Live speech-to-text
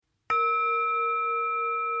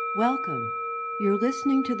Welcome. You're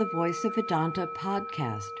listening to the Voice of Vedanta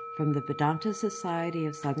podcast from the Vedanta Society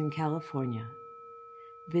of Southern California.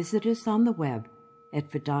 Visit us on the web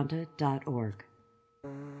at vedanta.org.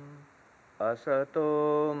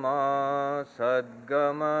 Asato ma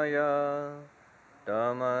sadgamaya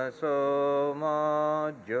tamaso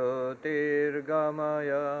ma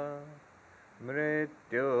jyotirgamaya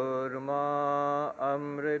mrityurma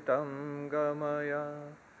amritam gamaya.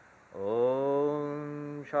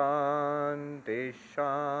 Om Shanti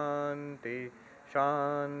Shanti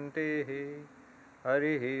Shanti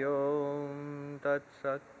Harihi Om Tat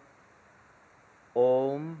Sat.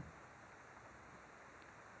 Om.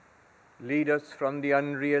 Lead us from the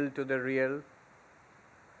unreal to the real.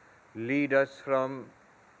 Lead us from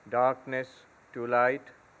darkness to light.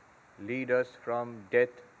 Lead us from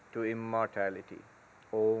death to immortality.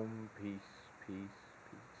 Om, peace, peace,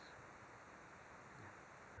 peace.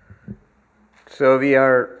 So we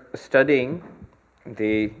are studying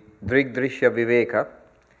the Drigdrishya Viveka,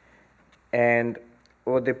 and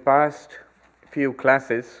over the past few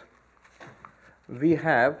classes we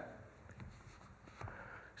have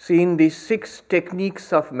seen the 6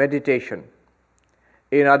 techniques of meditation.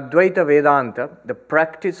 In Advaita Vedanta, the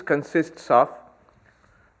practice consists of,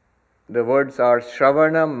 the words are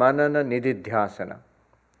Shravana, Manana, Nididhyasana.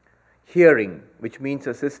 Hearing, which means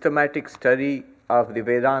a systematic study of the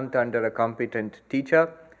Vedanta under a competent teacher,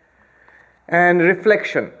 and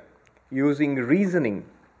reflection, using reasoning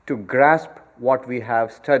to grasp what we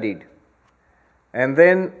have studied. And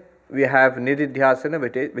then we have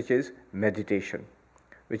Nididhyasana, which is meditation,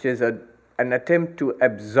 which is an attempt to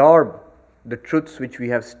absorb the truths which we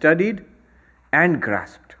have studied and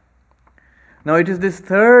grasped. Now it is this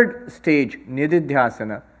third stage,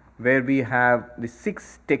 Nididhyasana, where we have the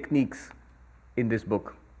 6 techniques in this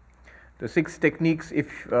book. The 6 techniques,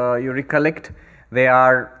 if you recollect, they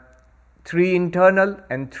are 3 internal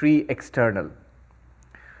and 3 external.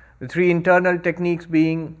 The 3 internal techniques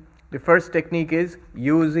being, the first technique is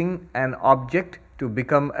using an object to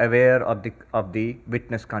become aware of the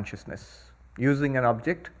witness consciousness. Using an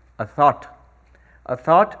object, a thought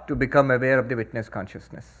to become aware of the witness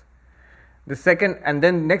consciousness. The second, and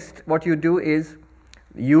then next what you do is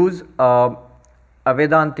use a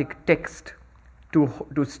Vedantic text to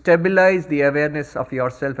stabilize the awareness of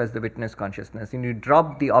yourself as the witness consciousness, and you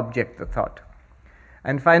drop the object, the thought.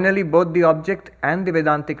 And finally, both the object and the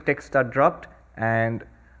Vedantic text are dropped, and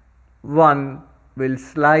one will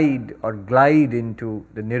slide or glide into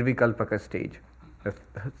the Nirvikalpaka stage, the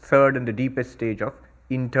third and the deepest stage of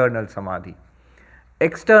internal samadhi.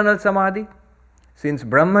 External samadhi, since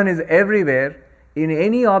Brahman is everywhere, in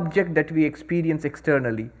any object that we experience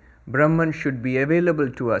externally, Brahman should be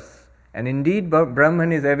available to us. And indeed,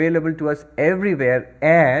 Brahman is available to us everywhere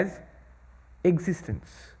as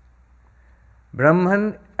existence.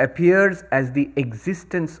 Brahman appears as the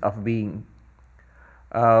existence of being.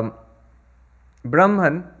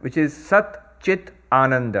 Brahman, which is Sat, Chit,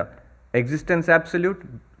 Ananda, existence absolute,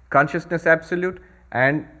 consciousness absolute,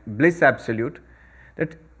 and bliss absolute,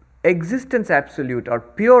 that existence absolute or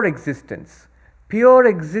pure existence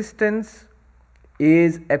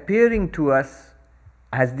is appearing to us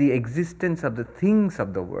as the existence of the things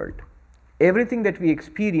of the world. Everything that we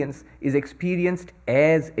experience is experienced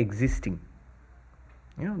as existing.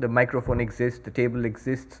 The microphone exists, the table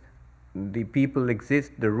exists, the people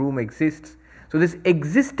exist, the room exists. So this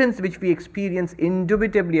existence which we experience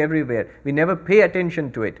indubitably everywhere, we never pay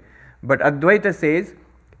attention to it. But Advaita says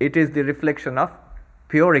it is the reflection of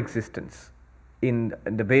pure existence in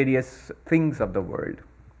the various things of the world.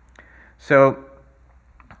 So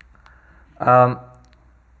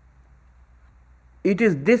it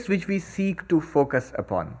is this which we seek to focus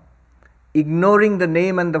upon. Ignoring the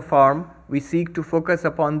name and the form, we seek to focus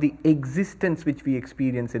upon the existence which we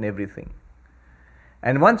experience in everything.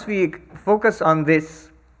 And once we focus on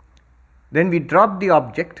this, then we drop the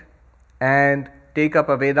object and take up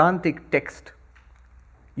a Vedantic text,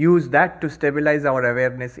 use that to stabilize our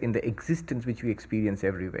awareness in the existence which we experience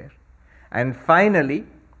everywhere. And finally,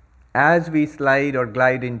 as we slide or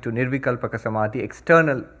glide into Nirvikalpaka Samadhi,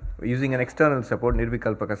 using an external support,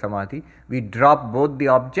 Nirvikalpaka Samadhi, we drop both the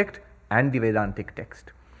object and the Vedantic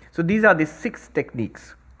text. So these are the 6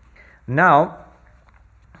 techniques. Now,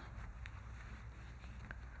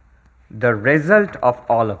 the result of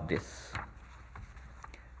all of this.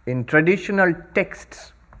 In traditional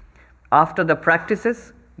texts, after the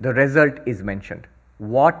practices, the result is mentioned.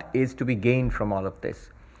 What is to be gained from all of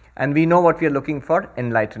this? And we know what we are looking for,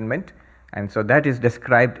 enlightenment. And so that is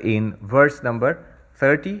described in verse number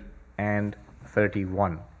 30 and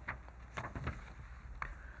 31.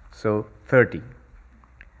 So 30.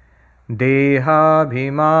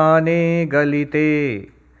 Dehabhimane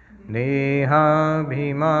galite,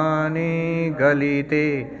 Dehabhimane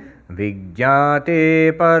galite,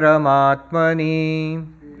 Vijñāte paramatmani,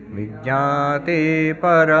 Vijñāte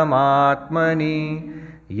paramatmani,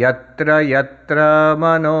 Yatra yatra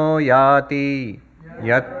mano yati,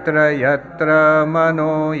 Yatra yatra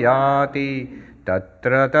mano yati,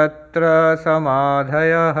 Tatra tatra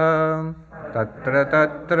samadhayah, Tatra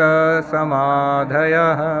tatra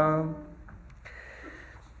samadhayah.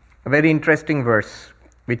 A very interesting verse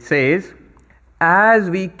which says,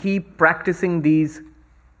 as we keep practicing these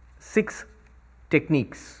 6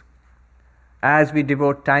 techniques, as we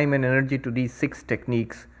devote time and energy to these 6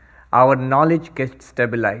 techniques, our knowledge gets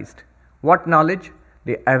stabilized. What knowledge?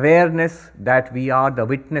 The awareness that we are the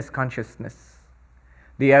witness consciousness.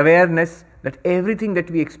 The awareness that everything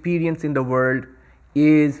that we experience in the world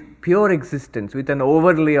is pure existence with an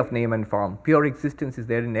overlay of name and form. Pure existence is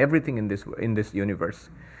there in everything in this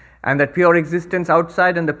universe. And that pure existence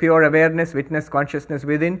outside and the pure awareness, witness consciousness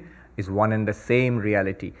within is one and the same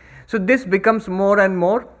reality. So this becomes more and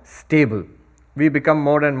more stable. We become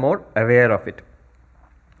more and more aware of it.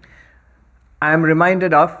 I am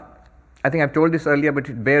reminded of, I think I've told this earlier, but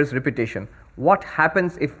it bears repetition. What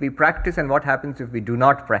happens if we practice and what happens if we do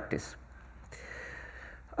not practice?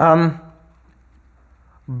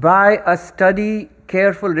 By a steady,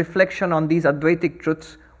 careful reflection on these Advaitic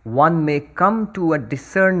truths, one may come to a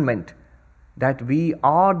discernment that we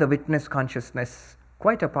are the witness consciousness,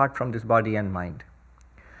 quite apart from this body and mind.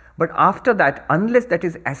 But after that, unless that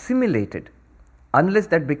is assimilated, unless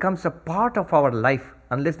that becomes a part of our life,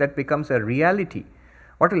 unless that becomes a reality,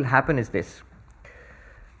 what will happen is this.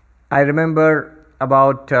 I remember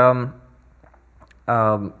about a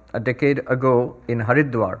decade ago in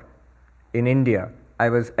Haridwar, in India, I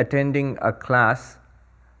was attending a class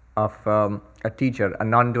of a teacher, a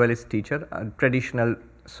non-dualist teacher, a traditional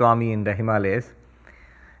Swami in the Himalayas,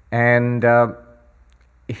 and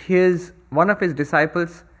one of his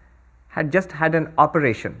disciples had just had an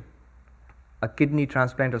operation, a kidney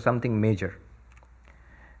transplant or something major.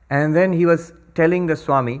 And then he was telling the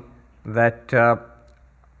Swami that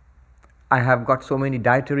I have got so many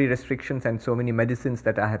dietary restrictions and so many medicines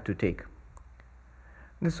that I have to take.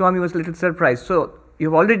 The Swami was a little surprised. So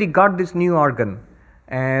you've already got this new organ,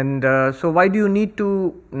 and so why do you need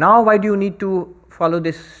to follow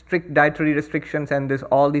this strict dietary restrictions and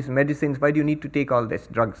all these medicines? Why do you need to take all these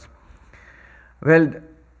drugs? Well,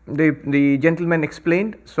 the gentleman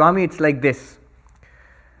explained, Swami, it's like this.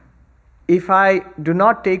 If I do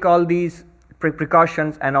not take all these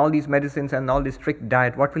precautions and all these medicines and all this strict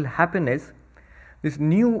diet, what will happen is this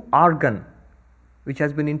new organ which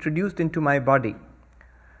has been introduced into my body,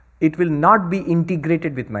 it will not be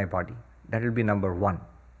integrated with my body. That will be number 1.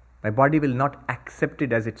 My body will not accept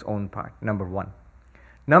it as its own part, number 1.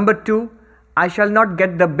 Number 2, I shall not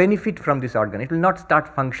get the benefit from this organ. It will not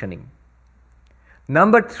start functioning.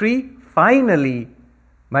 Number 3, finally,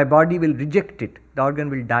 my body will reject it. The organ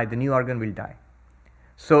will die, the new organ will die.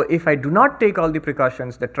 So if I do not take all the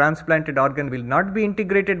precautions, the transplanted organ will not be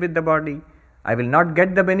integrated with the body. I will not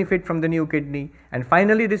get the benefit from the new kidney. And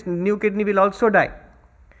finally, this new kidney will also die.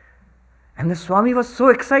 And the Swami was so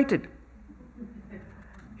excited.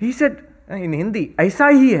 He said in Hindi,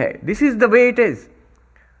 Aisa hi hai. This is the way it is.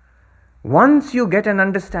 Once you get an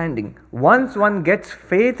understanding, once one gets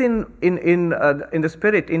faith in the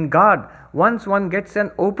spirit, in God, once one gets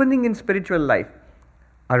an opening in spiritual life,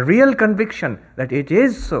 a real conviction that it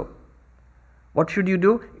is so, what should you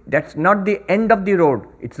do? That's not the end of the road,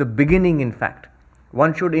 it's the beginning, in fact.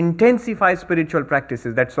 One should intensify spiritual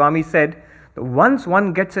practices. That Swami said, once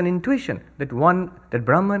one gets an intuition that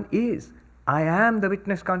Brahman is, I am the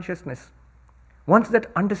witness consciousness. Once that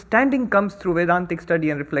understanding comes through Vedantic study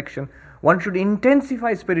and reflection, one should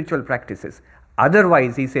intensify spiritual practices.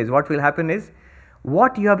 Otherwise, he says, what will happen is,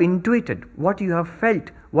 what you have intuited, what you have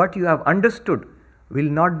felt, what you have understood will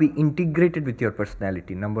not be integrated with your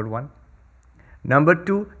personality, number 1. Number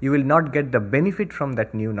 2, you will not get the benefit from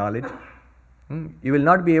that new knowledge. You will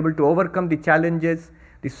not be able to overcome the challenges,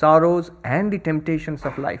 the sorrows and the temptations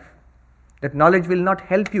of life. That knowledge will not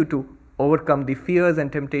help you to overcome the fears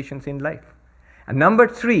and temptations in life. And number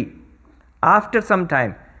 3, after some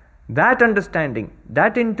time, that understanding,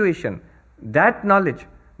 that intuition, that knowledge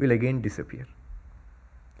will again disappear.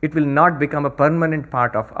 It will not become a permanent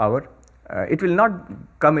part of it will not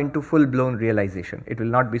come into full-blown realization. It will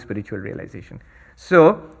not be spiritual realization.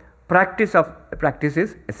 So, practice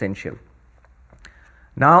is essential.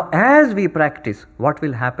 Now, as we practice, what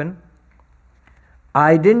will happen?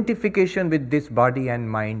 Identification with this body and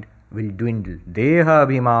mind will dwindle. Deha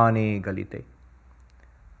abhimane galite.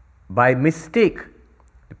 by mistake,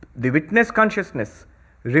 the witness consciousness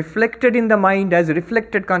reflected in the mind as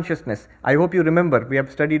reflected consciousness. I hope you remember, we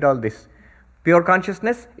have studied all this. Pure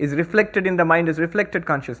consciousness is reflected in the mind as reflected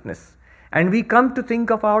consciousness. And we come to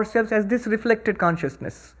think of ourselves as this reflected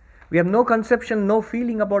consciousness. We have no conception, no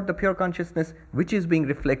feeling about the pure consciousness which is being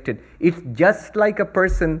reflected. It's just like a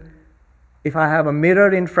person, if I have a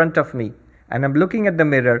mirror in front of me and I'm looking at the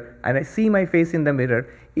mirror and I see my face in the mirror,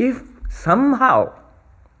 if somehow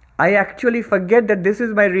I actually forget that this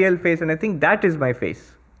is my real face and I think that is my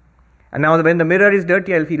face. And now when the mirror is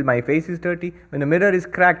dirty, I'll feel my face is dirty. When the mirror is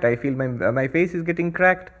cracked, I feel my face is getting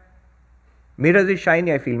cracked. Mirror is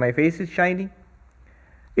shiny, I feel my face is shiny.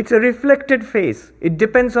 It's a reflected face. It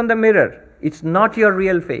depends on the mirror. It's not your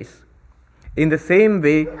real face. In the same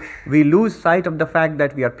way, we lose sight of the fact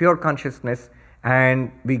that we are pure consciousness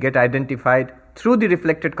and we get identified through the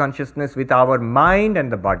reflected consciousness with our mind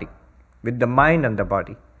and the body. With the mind and the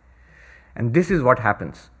body. And this is what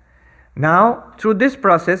happens. Now, through this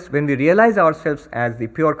process, when we realize ourselves as the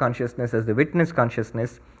pure consciousness, as the witness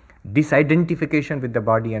consciousness, disidentification with the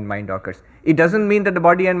body and mind occurs. It doesn't mean that the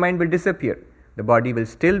body and mind will disappear. The body will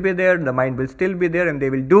still be there, the mind will still be there, and they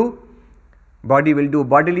will do. Body will do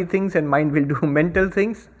bodily things and mind will do mental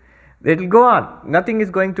things. It will go on. Nothing is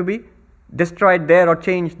going to be destroyed there or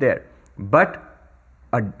changed there. But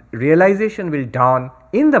a realization will dawn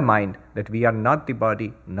in the mind that we are not the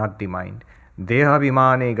body, not the mind. Deha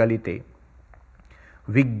vimane galite.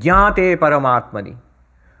 Vijñāte paramatmani.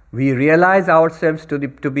 We realize ourselves to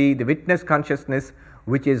be the witness consciousness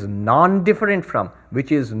which is non-different from,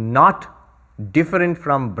 which is not different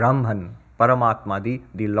from Brahman, Paramatma,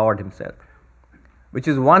 the Lord Himself, which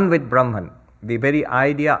is one with Brahman. The very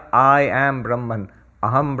idea, I am Brahman,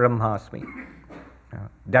 Aham Brahmasmi,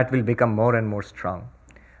 that will become more and more strong.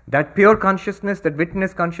 That pure consciousness, that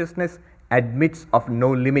witness consciousness admits of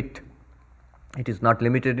no limit. It is not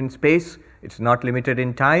limited in space, it's not limited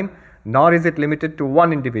in time, nor is it limited to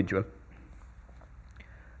one individual.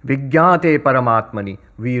 Vijñāte Paramatmani.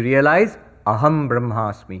 We realize Aham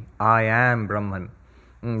Brahmasmi, I am Brahman.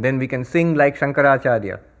 Then we can sing like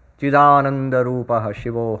Shankaracharya, Chidananda Rupaha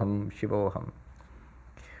Shivoham Shivoham.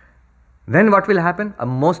 Then what will happen? A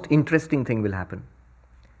most interesting thing will happen.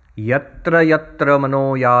 Yatra yatra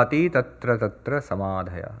mano yati tatra tatra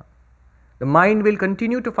samadhaya. The mind will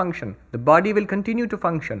continue to function. The body will continue to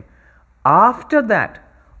function. After that,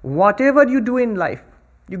 whatever you do in life,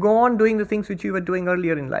 you go on doing the things which you were doing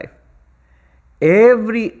earlier in life.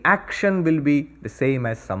 Every action will be the same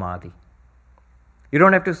as samadhi. You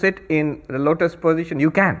don't have to sit in the lotus position. You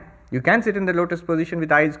can. You can sit in the lotus position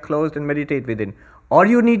with eyes closed and meditate within. Or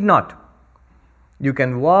you need not. You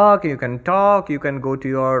can walk, you can talk, you can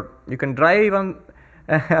drive on,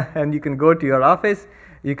 and you can go to your office,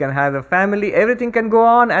 you can have a family, everything can go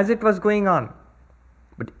on as it was going on.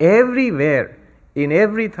 But everywhere, in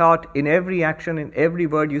every thought, in every action, in every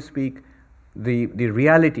word you speak, the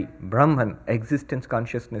reality, Brahman, existence,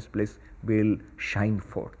 consciousness, bliss will shine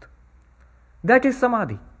forth. That is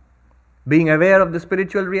samadhi. Being aware of the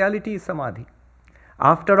spiritual reality is samadhi.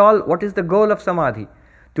 After all, what is the goal of samadhi?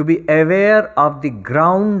 To be aware of the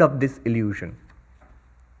ground of this illusion.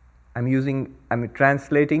 I'm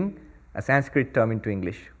translating a Sanskrit term into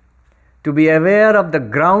English. To be aware of the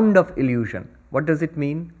ground of illusion. What does it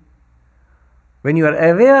mean? When you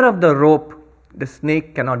are aware of the rope, the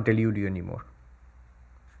snake cannot delude you anymore.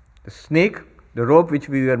 The snake, the rope which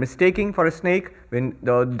we were mistaking for a snake,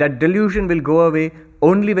 that delusion will go away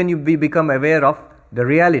only when we become aware of the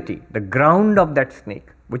reality, the ground of that snake,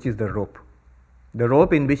 which is the rope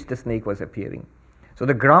in which the snake was appearing. So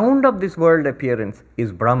the ground of this world appearance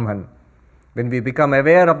is Brahman. When we become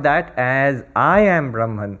aware of that as I am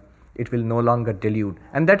Brahman, it will no longer delude.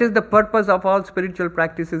 And that is the purpose of all spiritual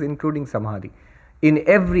practices, including samadhi. In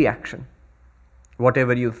every action,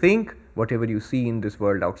 whatever you think, whatever you see in this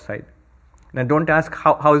world outside. Now don't ask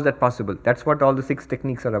how is that possible. That's what all the 6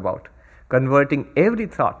 techniques are about. Converting every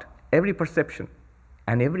thought, every perception,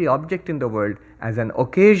 and every object in the world as an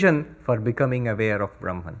occasion for becoming aware of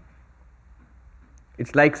Brahman.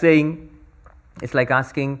 It's like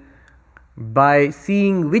asking, by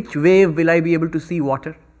seeing which wave will I be able to see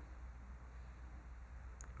water?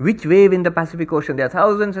 Which wave in the Pacific Ocean? There are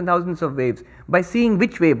thousands and thousands of waves. By seeing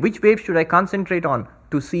which wave should I concentrate on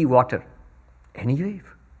to see water? Any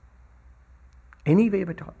wave. Any wave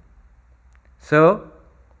at all. So,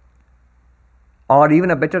 or even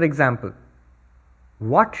a better example,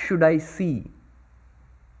 what should I see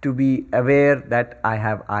to be aware that I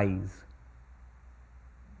have eyes?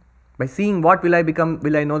 By seeing what will I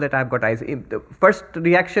know that I have got eyes? The first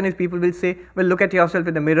reaction is people will say, well, look at yourself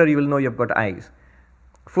in the mirror, you will know you have got eyes.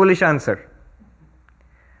 Foolish answer.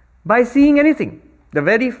 By seeing anything. The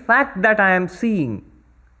very fact that I am seeing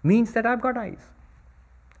means that I've got eyes.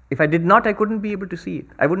 If I did not, I couldn't be able to see it.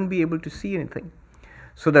 I wouldn't be able to see anything.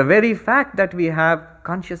 So the very fact that we have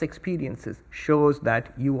conscious experiences shows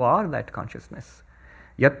that you are that consciousness.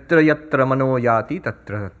 Yatra yatra mano yati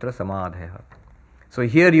tatra tatra samadhaya. So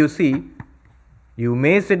here you see, you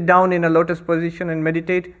may sit down in a lotus position and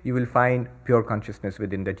meditate, you will find pure consciousness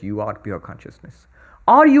within that you are pure consciousness.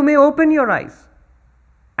 Or you may open your eyes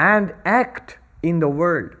and act in the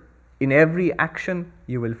world. In every action,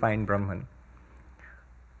 you will find Brahman.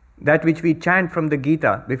 That which we chant from the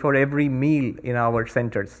Gita before every meal in our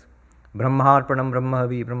centers. Brahmarpanam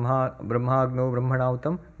brahmavi brahmagno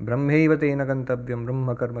brahmanautam brahmeva tena gantavyam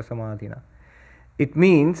brahma karma samadhina. It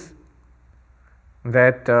means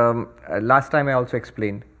that, last time I also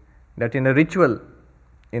explained, that in a ritual,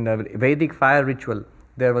 in a Vedic fire ritual,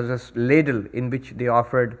 there was a ladle in which they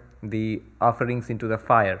offered the offerings into the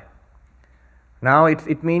fire. Now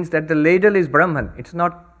it means that the ladle is Brahman. It's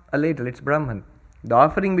not a ladle, it's Brahman. The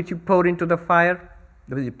offering which you pour into the fire,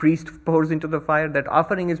 the priest pours into the fire, that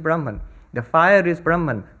offering is Brahman. The fire is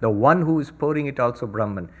Brahman. The one who is pouring it also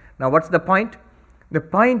Brahman. Now what's the point? The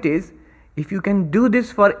point is, if you can do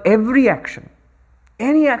this for every action,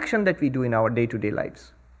 any action that we do in our day-to-day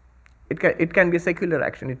lives, it can be a secular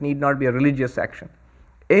action, it need not be a religious action.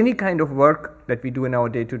 Any kind of work that we do in our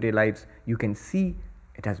day-to-day lives, you can see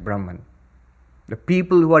it as Brahman. The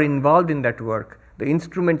people who are involved in that work, the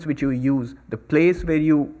instruments which you use, the place where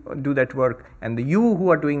you do that work, and the you who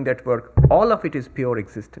are doing that work, all of it is pure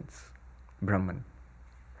existence, Brahman.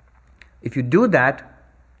 If you do that,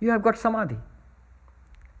 you have got samadhi.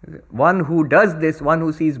 One who does this, one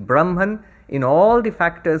who sees Brahman in all the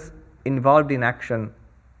factors involved in action,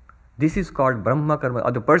 this is called Brahma Karma,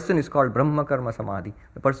 or the person is called Brahma Karma Samadhi,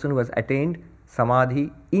 the person who has attained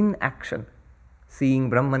samadhi in action, seeing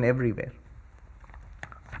Brahman everywhere.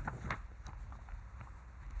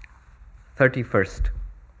 31st.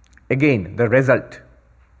 Again, the result.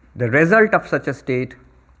 The result of such a state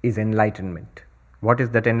is enlightenment. What is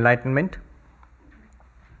that enlightenment?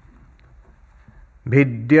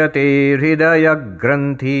 Vidyate hridaya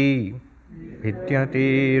granthi,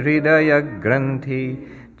 vidyate hridaya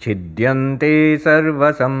granthi, chidyante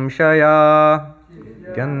sarva samshaya,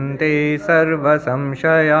 chidyante sarva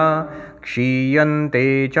samshaya,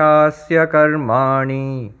 kshiyante chasya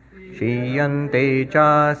karmani, kshiyante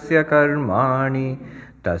chasya karmani,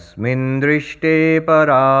 tasmin drishte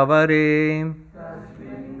paravare.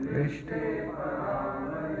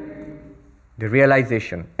 The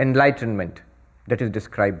realization, enlightenment that is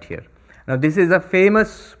described here. Now this is a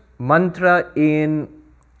famous mantra in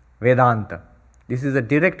Vedanta. This is a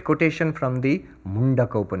direct quotation from the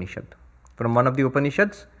Mundaka Upanishad. From one of the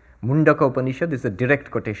Upanishads, Mundaka Upanishad is a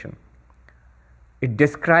direct quotation. It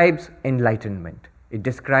describes enlightenment. It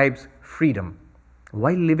describes freedom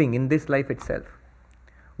while living in this life itself.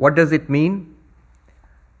 What does it mean?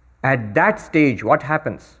 At that stage, what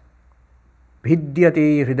happens?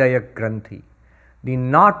 Vidyate hridaya granthi. The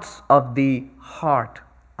knots of the heart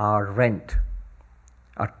are rent,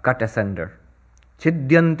 are cut asunder.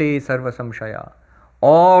 Chidyante sarva samshaya.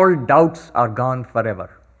 All doubts are gone forever.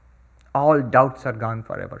 All doubts are gone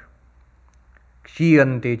forever.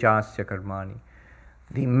 Kshiyante chasya karmani.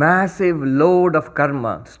 The massive load of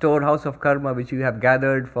karma, storehouse of karma which you have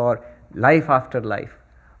gathered for life after life,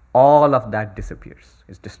 all of that disappears,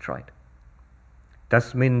 is destroyed.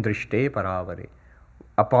 Tasmin drishte paravare.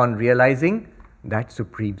 Upon realizing that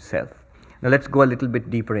supreme self. Now let's go a little bit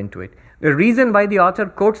deeper into it. The reason why the author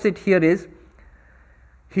quotes it here is,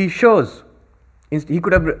 he shows, he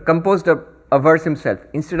could have composed a verse himself.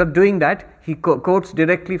 Instead of doing that, he quotes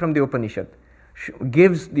directly from the Upanishad.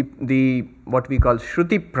 Gives the what we call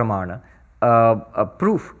Shruti Pramana, a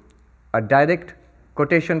proof, a direct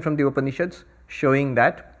quotation from the Upanishads showing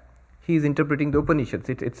that he is interpreting the Upanishads.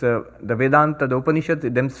 The Vedanta, the Upanishads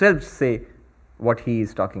themselves say what he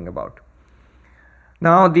is talking about.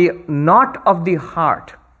 Now the knot of the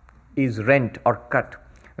heart is rent or cut.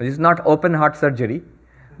 This is not open heart surgery.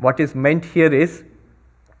 What is meant here is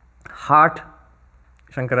heart.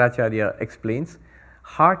 Shankaracharya explains,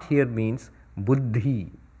 heart here means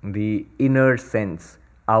buddhi, the inner sense,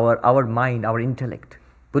 our mind, our intellect.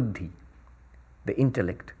 Buddhi, the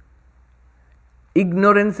intellect.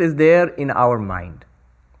 Ignorance is there in our mind.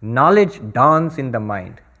 Knowledge dawns in the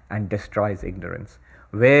mind and destroys ignorance.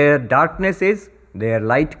 Where darkness is, there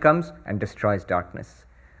light comes and destroys darkness.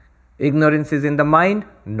 Ignorance is in the mind,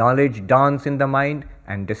 knowledge dawns in the mind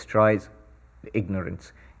and destroys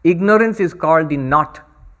ignorance. Ignorance is called the knot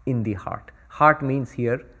in the heart. Heart means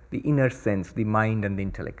here the inner sense, the mind and the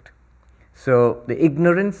intellect. So the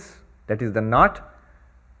ignorance, that is the not,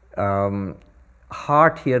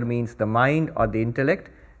 heart here means the mind or the intellect,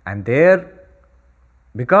 and there,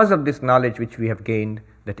 because of this knowledge which we have gained,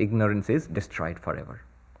 that ignorance is destroyed forever.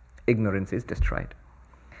 Ignorance is destroyed.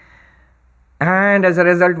 And as a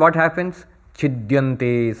result, what happens?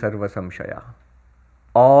 Chidyante sarva samshaya.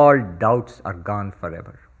 All doubts are gone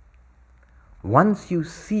forever. Once you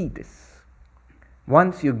see this,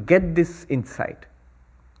 once you get this insight,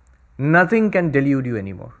 nothing can delude you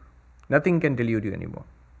anymore. Nothing can delude you anymore.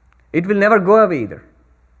 It will never go away either.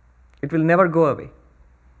 It will never go away.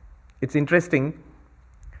 It's interesting.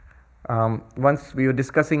 Once we were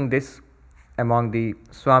discussing this among the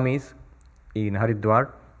Swamis in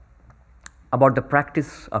Haridwar about the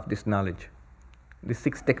practice of this knowledge, the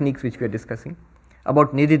 6 techniques which we are discussing,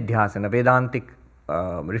 about nididhyasana, Vedantic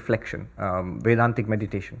reflection, Vedantic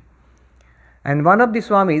meditation. And one of the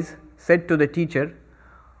Swamis said to the teacher,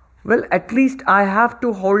 well, at least I have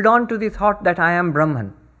to hold on to the thought that I am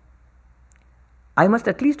Brahman. I must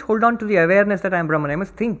at least hold on to the awareness that I am Brahman. I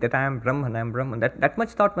must think that I am Brahman, I am Brahman. That much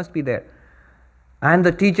thought must be there. And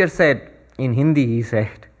the teacher said, in Hindi he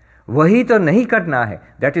said, Wahi to nahi karna hai.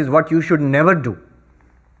 That is what you should never do.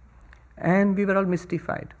 And we were all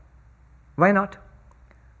mystified. Why not?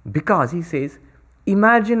 Because he says,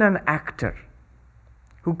 imagine an actor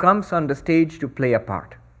who comes on the stage to play a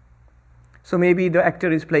part. So maybe the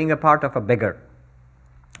actor is playing a part of a beggar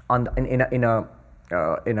in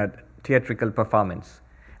a theatrical performance,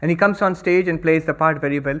 and he comes on stage and plays the part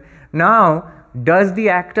very well. Now, does the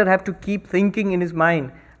actor have to keep thinking in his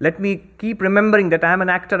mind, let me keep remembering that I am an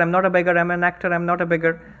actor, I am not a beggar, I am an actor, I am not a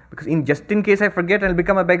beggar, because just in case I forget, I will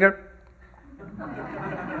become a beggar?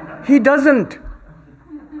 He doesn't.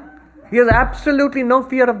 He has absolutely no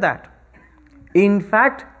fear of that. In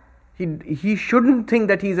fact, he shouldn't think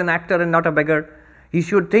that he is an actor and not a beggar. He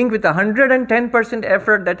should think with 110%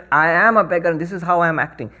 effort that I am a beggar and this is how I am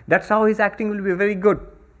acting. That's how his acting will be very good.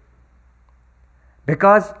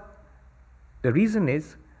 Because the reason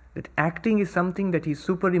is that acting is something that he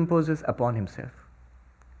superimposes upon himself.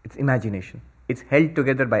 It's imagination. It's held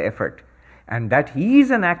together by effort. And that he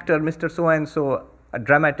is an actor, Mr. So-and-so, a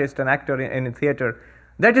dramatist, an actor in a theater,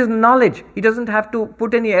 that is knowledge. He doesn't have to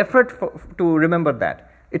put any effort to remember that.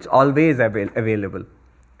 It's always available.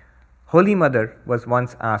 Holy Mother was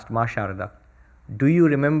once asked, Ma Sharada, do you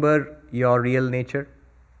remember your real nature?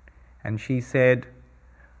 And she said,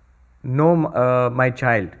 no, my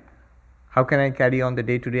child. How can I carry on the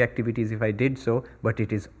day-to-day activities if I did so? But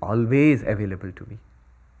it is always available to me.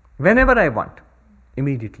 Whenever I want,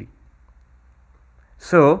 immediately.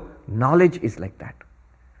 So, knowledge is like that.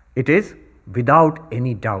 It is without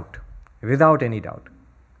any doubt. Without any doubt.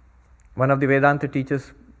 One of the Vedanta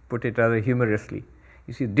teachers put it rather humorously.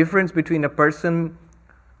 You see, the difference between a person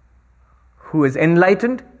who is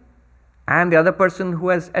enlightened and the other person who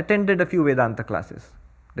has attended a few Vedanta classes.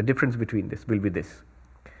 The difference between this will be this.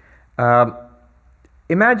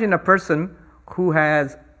 Imagine a person who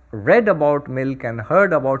has read about milk and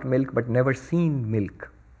heard about milk but never seen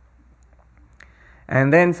milk.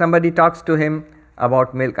 And then somebody talks to him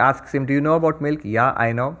about milk, asks him, do you know about milk? Yeah,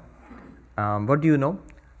 I know. What do you know?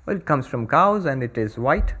 Well, it comes from cows and it is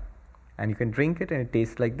white and you can drink it and it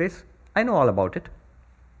tastes like this. I know all about it.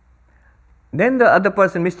 Then the other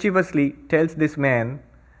person mischievously tells this man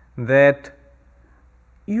that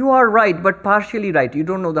you are right, but partially right. You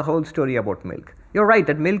don't know the whole story about milk. You're right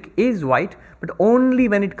that milk is white, but only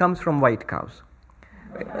when it comes from white cows.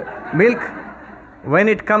 Milk, when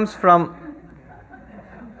it comes from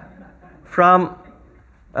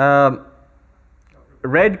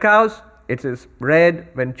red cows, it is red.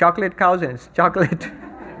 When chocolate cows, and it's chocolate.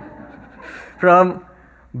 From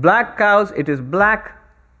black cows, it is black.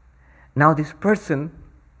 Now this person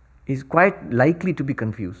is quite likely to be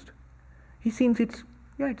confused. He seems it's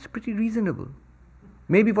pretty reasonable.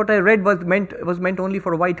 Maybe what I read was meant only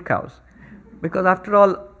for white cows. Because after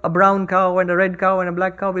all, a brown cow and a red cow and a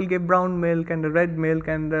black cow will give brown milk and a red milk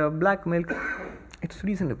and a black milk. It's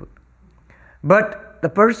reasonable. But the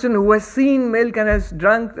person who has seen milk and has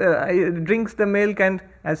drinks the milk and,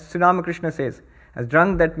 as Sri Ramakrishna says, has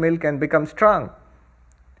drunk that milk and become strong,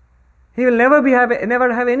 he will never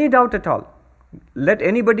have any doubt at all. Let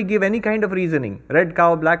anybody give any kind of reasoning. Red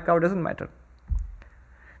cow, black cow, doesn't matter.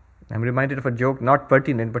 I'm reminded of a joke, not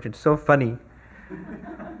pertinent, but it's so funny.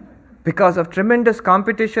 Because of tremendous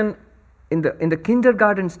competition in the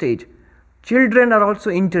kindergarten stage, children are also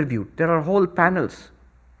interviewed. There are whole panels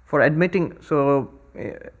for admitting. So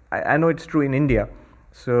I know it's true in India.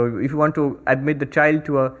 So if you want to admit the child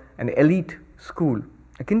to an elite school,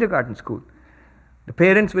 a kindergarten school, The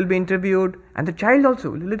parents will be interviewed, and the child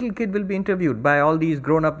also, the little kid will be interviewed by all these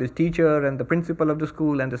grown-up, this teacher and the principal of the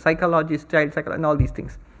school and the psychologist, child psychologist, and all these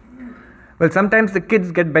things. Well, sometimes the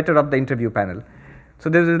kids get better of the interview panel. So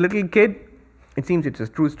there's a little kid, it seems it's a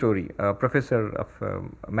true story. A professor of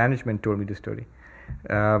management told me this story.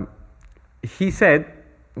 He said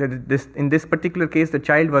that in this particular case, the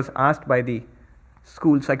child was asked by the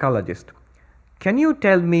school psychologist, "Can you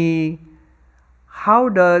tell me how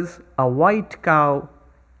does a white cow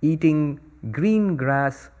eating green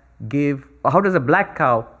grass how does a black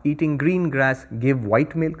cow eating green grass give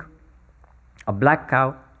white milk? A black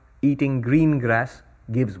cow eating green grass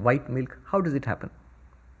gives white milk. How does it happen?"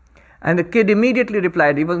 And the kid immediately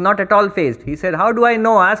replied, he was not at all fazed. He said, "How do I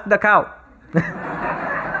know? Ask the cow."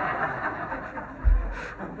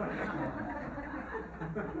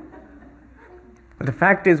 The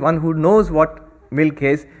fact is, one who knows what milk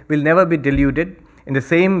is will never be deluded. In the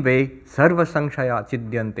same way, sarva sanshaya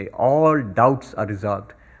chidyante, all doubts are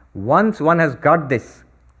resolved. Once one has got this,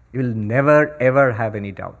 you will never ever have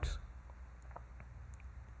any doubts.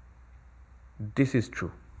 This is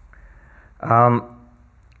true.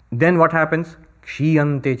 Then what happens?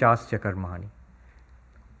 Kshiyante chasya karmani.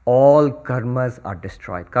 All karmas are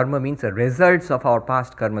destroyed. Karma means the results of our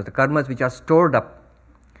past karmas, the karmas which are stored up.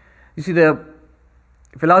 You see, the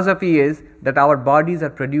philosophy is that our bodies are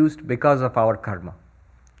produced because of our karma.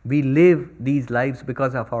 We live these lives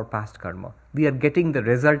because of our past karma. We are getting the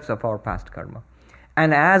results of our past karma.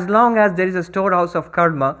 And as long as there is a storehouse of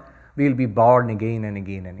karma, we will be born again and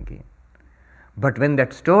again and again. But when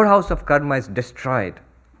that storehouse of karma is destroyed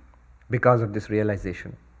because of this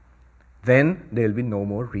realization, then there will be no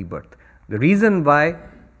more rebirth. The reason why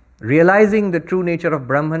realizing the true nature of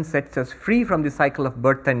Brahman sets us free from the cycle of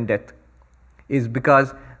birth and death is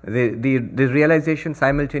because the realization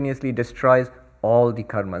simultaneously destroys all the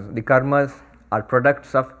karmas. The karmas are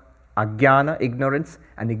products of ajnana, ignorance,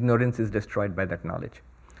 and ignorance is destroyed by that knowledge.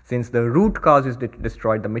 Since the root cause is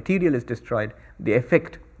destroyed, the material is destroyed, the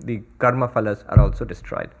effect, the karma phalas are also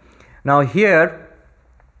destroyed. Now here,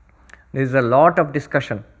 there is a lot of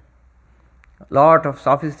discussion, lot of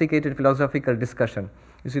sophisticated philosophical discussion.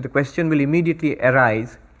 You see, the question will immediately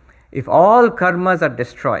arise, if all karmas are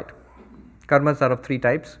destroyed, karmas are of three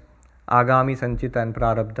types, agami, sanchita and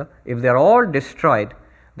prarabdha. If they are all destroyed,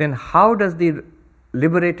 then how does the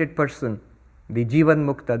liberated person, the jivan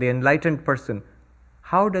mukta, the enlightened person,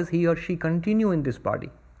 how does he or she continue in this body?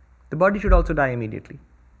 The body should also die immediately,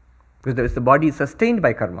 because the body is sustained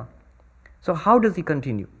by karma. So how does he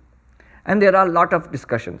continue? And there are a lot of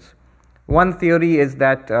discussions. One theory is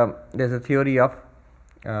that there's a theory of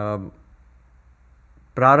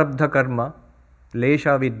prarabdha karma,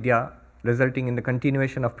 lesha vidya, resulting in the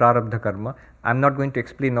continuation of prarabdha karma. I'm not going to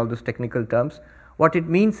explain all those technical terms. What it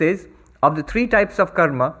means is, of the three types of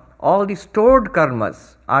karma, all the stored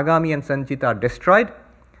karmas, agami and sanchita, are destroyed,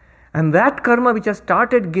 and that karma which has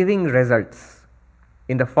started giving results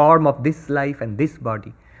in the form of this life and this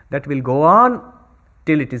body, that will go on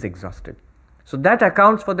till it is exhausted. So that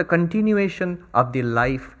accounts for the continuation of the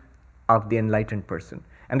life of the enlightened person.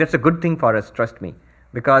 And that's a good thing for us, trust me,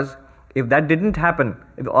 because if that didn't happen,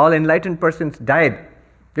 if all enlightened persons died,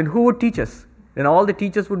 then who would teach us? Then all the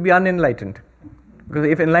teachers would be unenlightened. Because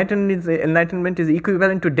if enlightenment is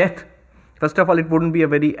equivalent to death, first of all, it wouldn't be a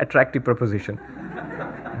very attractive proposition.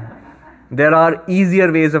 There are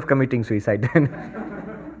easier ways of committing suicide.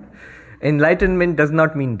 Enlightenment does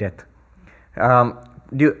not mean death.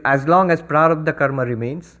 As long as prarabdha karma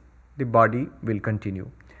remains, the body will continue.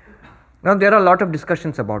 Now, there are a lot of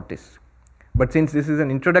discussions about this. But since this is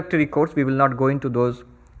an introductory course, we will not go into those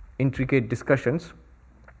intricate discussions.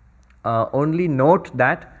 Only note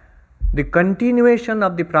that the continuation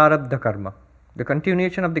of the prarabdha karma, the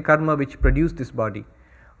continuation of the karma which produced this body,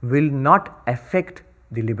 will not affect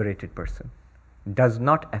the liberated person. Does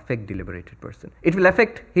not affect the liberated person. It will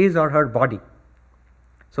affect his or her body.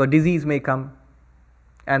 So a disease may come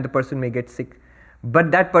and the person may get sick,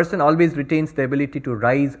 but that person always retains the ability to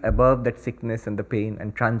rise above that sickness and the pain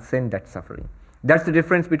and transcend that suffering. That's the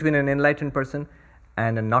difference between an enlightened person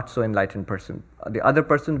and a not so enlightened person. The other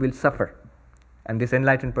person will suffer, and this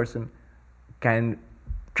enlightened person can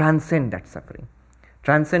transcend that suffering.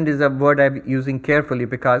 Transcend is a word I'm using carefully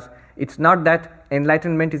because it's not that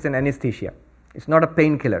enlightenment is an anesthesia. It's not a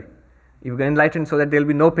painkiller. You get enlightened so that there will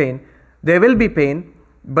be no pain. There will be pain,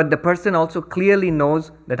 but the person also clearly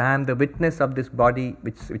knows that I am the witness of this body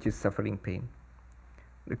which is suffering pain.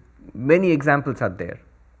 Many examples are there.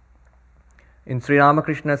 In Sri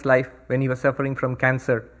Ramakrishna's life, when he was suffering from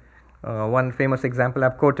cancer, one famous example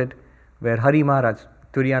I've quoted, where Hari Maharaj,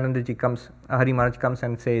 Turiyanandaji Hari Maharaj comes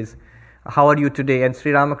and says, how are you today? And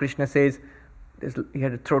Sri Ramakrishna says, he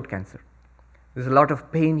had a throat cancer. There's a lot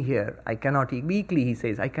of pain here. I cannot eat. Weekly he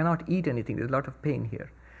says, I cannot eat anything. There's a lot of pain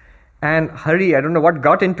here. And Hari, I don't know what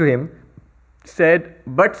got into him, said,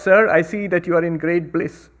 but sir, I see that you are in great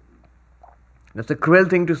bliss. That's a cruel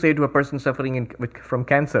thing to say to a person suffering from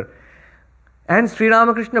cancer. And Sri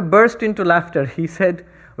Ramakrishna burst into laughter. He said,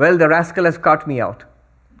 well, the rascal has caught me out.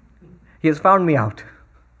 He has found me out.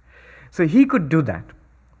 So he could do that.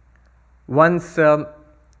 Once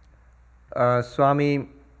Swami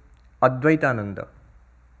Advaitananda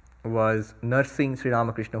was nursing Sri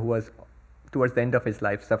Ramakrishna, who was towards the end of his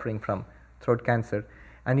life suffering from throat cancer,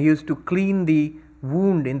 and he used to clean the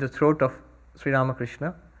wound in the throat of Sri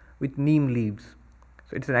Ramakrishna with neem leaves.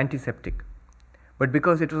 So it's an antiseptic. But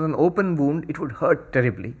because it was an open wound, it would hurt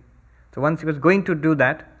terribly. So once he was going to do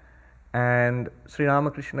that, and Sri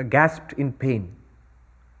Ramakrishna gasped in pain.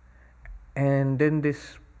 And then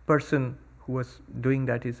this person who was doing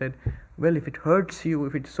that, he said, well, if it hurts you,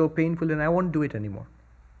 if it's so painful, then I won't do it anymore.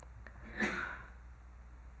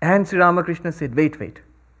 And Sri Ramakrishna said, wait.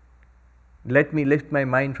 Let me lift my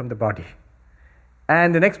mind from the body.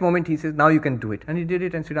 And the next moment he says, now you can do it. And he did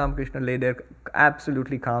it, and Sri Ramakrishna lay there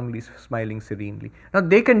absolutely calmly, smiling serenely. Now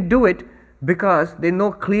they can do it because they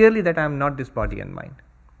know clearly that I am not this body and mind.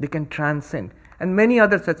 They can transcend. And many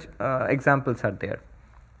other such examples are there.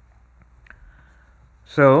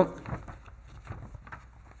 So,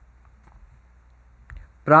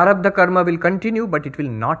 Prarabdha karma will continue, but it will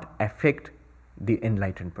not affect the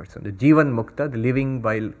enlightened person. The Jivan Mukta, the living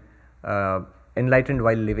while enlightened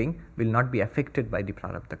while living, will not be affected by the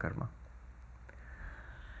Prarabdha karma.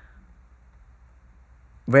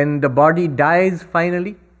 When the body dies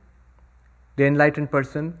finally, the enlightened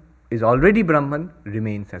person is already Brahman,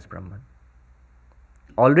 remains as Brahman.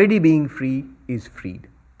 Already being free is freed.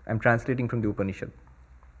 I am translating from the Upanishad.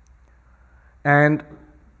 And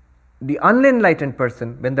the unenlightened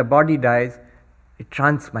person, when the body dies, it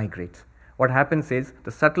transmigrates. What happens is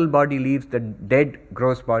the subtle body leaves the dead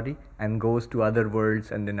gross body and goes to other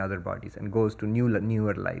worlds and then other bodies and goes to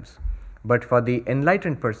newer lives. But for the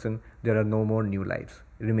enlightened person, there are no more new lives.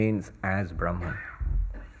 It remains as Brahman.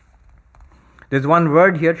 There's one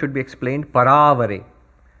word here should be explained, paravare,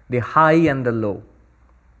 the high and the low,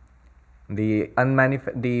 the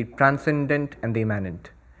transcendent and the immanent.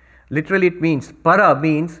 Literally it means, para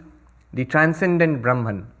means the transcendent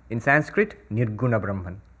Brahman. In Sanskrit, Nirguna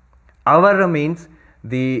Brahman. Avara means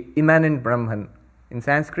the immanent Brahman. In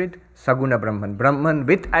Sanskrit, Saguna Brahman. Brahman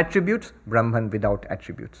with attributes, Brahman without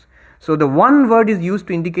attributes. So the one word is used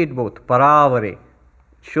to indicate both, paravare,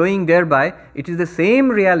 showing thereby it is the same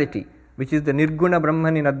reality, which is the Nirguna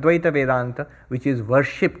Brahman in Advaita Vedanta, which is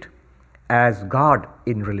worshipped as God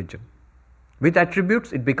in religion. With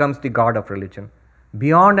attributes, it becomes the God of religion.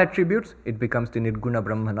 Beyond attributes, it becomes the Nirguna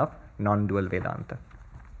Brahman of non-dual Vedanta.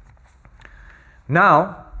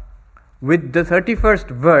 Now, with the 31st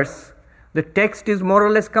verse, the text is more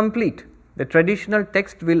or less complete. The traditional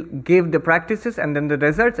text will give the practices and then the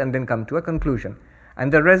results and then come to a conclusion.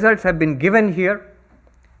 And the results have been given here,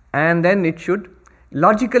 and then it should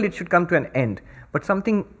come to an end. But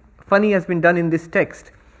something funny has been done in this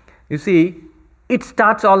text. You see, it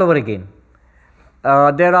starts all over again.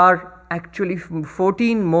 There are actually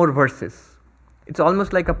 14 more verses. It's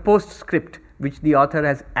almost like a postscript which the author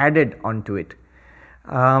has added onto it.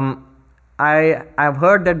 I have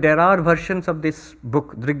heard that there are versions of this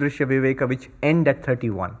book, Drigdrishya Viveka, which end at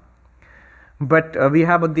 31. But we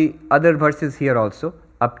have the other verses here also,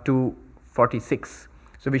 up to 46.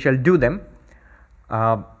 So we shall do them.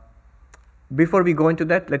 Before we go into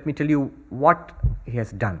that, let me tell you what he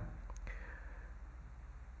has done.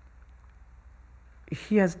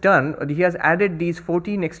 He has added these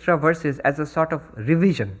 14 extra verses as a sort of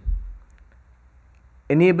revision,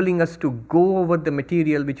 enabling us to go over the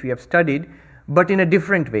material which we have studied, but in a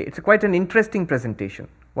different way. It's quite an interesting presentation.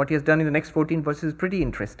 What he has done in the next 14 verses is pretty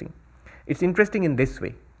interesting. It's interesting in this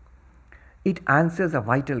way. It answers a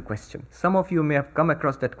vital question. Some of you may have come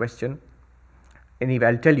across that question. Anyway,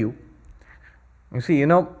 I'll tell you. You see,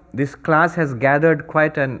 this class has gathered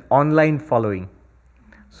quite an online following.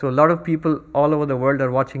 So a lot of people all over the world are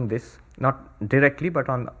watching this, not directly, but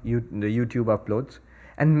on the YouTube uploads.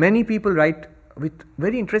 And many people write with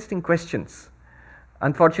very interesting questions.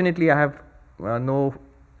 Unfortunately, I have no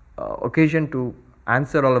occasion to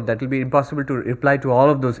answer all of that. It will be impossible to reply to all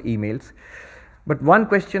of those emails. But one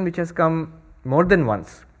question which has come more than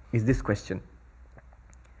once is this question.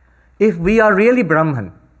 If we are really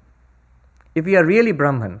Brahman,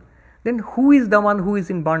 then who is the one who is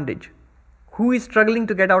in bondage? Who is struggling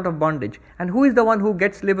to get out of bondage? And who is the one who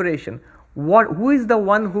gets liberation? Who is the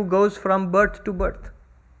one who goes from birth to birth?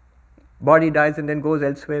 Body dies and then goes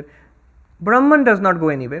elsewhere. Brahman does not go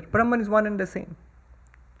anywhere. Brahman is one and the same.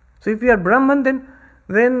 So if we are Brahman,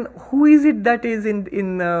 then who is it that is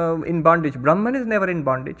in bondage? Brahman is never in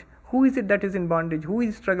bondage. Who is it that is in bondage? Who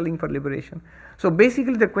is struggling for liberation? So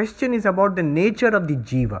basically the question is about the nature of the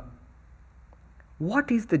jiva.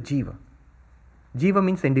 What is the jiva? Jiva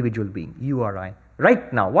means individual being, you or I.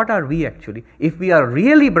 Right now, what are we actually? If we are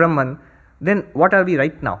really Brahman, then what are we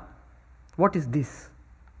right now? What is this?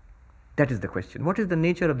 That is the question. What is the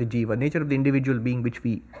nature of the jiva, nature of the individual being which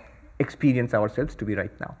we experience ourselves to be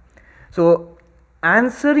right now? So,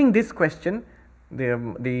 answering this question,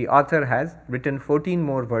 the author has written 14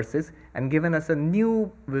 more verses and given us a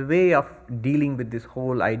new way of dealing with this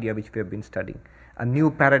whole idea which we have been studying, a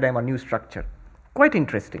new paradigm, a new structure. Quite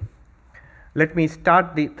interesting. Let me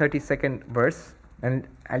start the 32nd verse and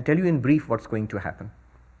I'll tell you in brief what's going to happen.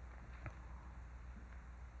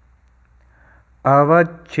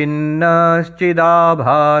 Avachinna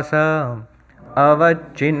chidabhasa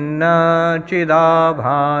avachinna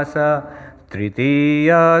chidabhasa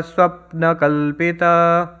tritiya swapna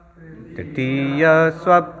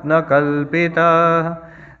kalpita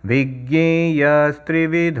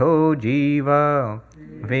vigyeyastrividho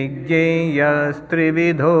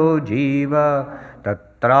jiva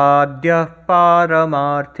tatradyah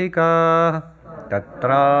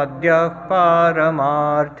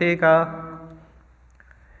paramarthika.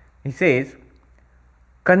 He says,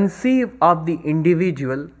 conceive of the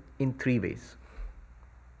individual in three ways.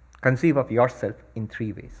 Conceive of yourself in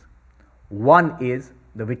three ways. One is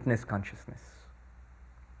the witness consciousness.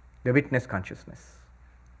 The witness consciousness.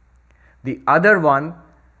 The other one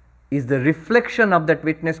is the reflection of that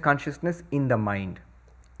witness consciousness in the mind,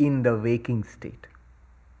 in the waking state.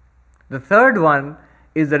 The third one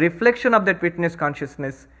is the reflection of that witness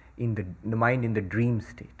consciousness in the mind in the dream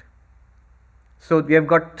state. So we have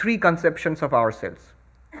got three conceptions of ourselves.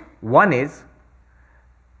 One is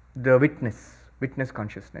the witness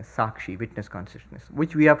consciousness, Sakshi, witness consciousness,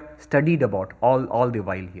 which we have studied about all the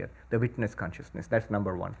while here. The witness consciousness, that's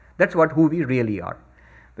number one. That's who we really are.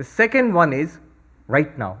 The second one is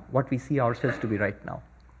right now, what we see ourselves to be right now.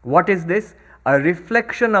 What is this? A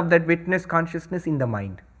reflection of that witness consciousness in the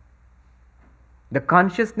mind. The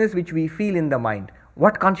consciousness which we feel in the mind.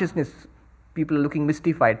 What consciousness? People are looking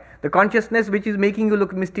mystified. The consciousness which is making you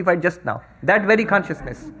look mystified just now. That very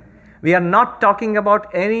consciousness. We are not talking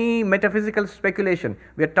about any metaphysical speculation.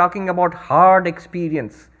 We are talking about hard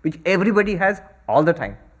experience, which everybody has all the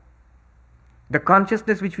time. The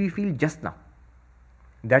consciousness which we feel just now.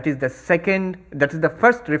 That is the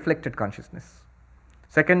first reflected consciousness.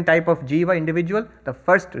 Second type of jiva, individual, the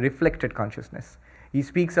first reflected consciousness. He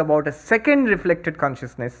speaks about a second reflected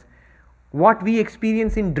consciousness, what we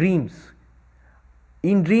experience in dreams.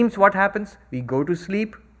 In dreams, what happens? We go to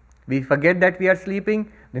sleep, we forget that we are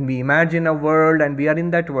sleeping, then we imagine a world and we are in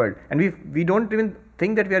that world. And we don't even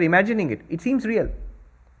think that we are imagining it. It seems real.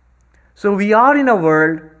 So we are in a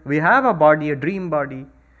world, we have a body, a dream body,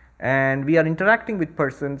 and we are interacting with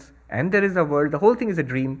persons, and there is a world, the whole thing is a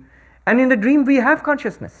dream. And in the dream, we have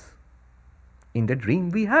consciousness. In the dream,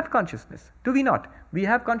 we have consciousness. Do we not? We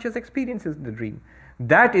have conscious experiences in the dream.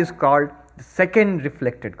 That is called the second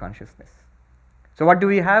reflected consciousness. So what do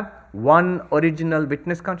we have? One original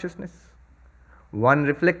witness consciousness, one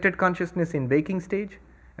reflected consciousness in waking stage,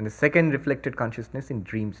 and the second reflected consciousness in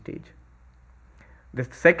dream stage. The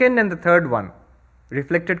second and the third one,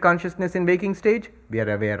 reflected consciousness in waking stage, we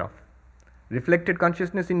are aware of. Reflected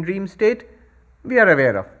consciousness in dream state, we are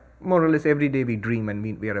aware of. More or less every day we dream and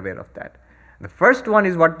we are aware of that. The first one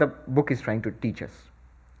is what the book is trying to teach us.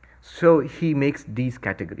 So he makes these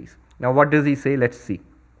categories. Now what does he say? Let's see.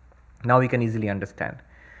 Now we can easily understand.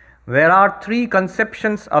 There are three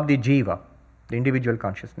conceptions of the jiva, the individual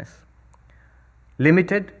consciousness,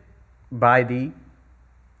 limited by the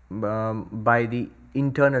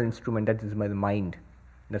internal instrument, that is by the mind.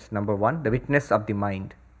 That's number one, the witness of the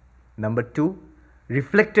mind. Number two,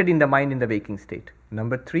 reflected in the mind in the waking state.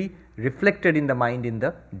 Number three, reflected in the mind in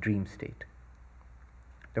the dream state.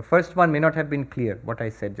 The first one may not have been clear, what I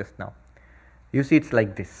said just now. You see, it's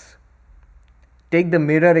like this. Take the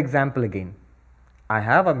mirror example again. I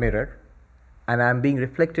have a mirror and I am being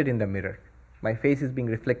reflected in the mirror. My face is being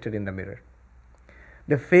reflected in the mirror.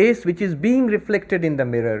 The face which is being reflected in the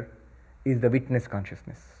mirror is the witness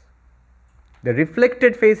consciousness. The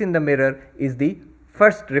reflected face in the mirror is the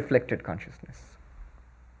first reflected consciousness.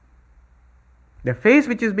 The face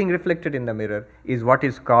which is being reflected in the mirror is what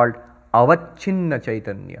is called avachinna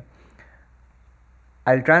chaitanya.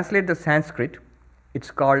 I'll translate the Sanskrit.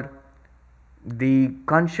 It's called the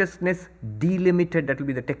consciousness delimited, that will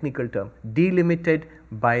be the technical term, delimited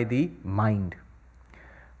by the mind.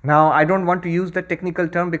 Now, I don't want to use the technical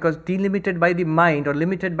term because delimited by the mind or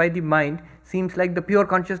limited by the mind seems like the pure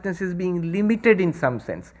consciousness is being limited in some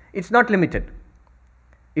sense. It's not limited.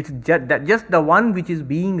 It's just the one which is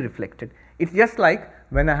being reflected. It's just like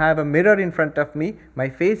when I have a mirror in front of me, my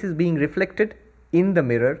face is being reflected in the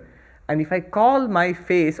mirror, and if I call my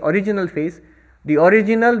face, original face, the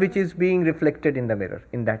original which is being reflected in the mirror,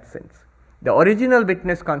 in that sense. The original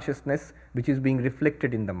witness consciousness which is being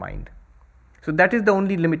reflected in the mind. So that is the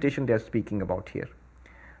only limitation they are speaking about here.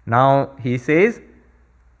 Now he says,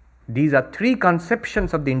 these are three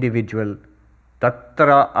conceptions of the individual.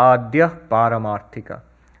 Tatra adya paramarthika.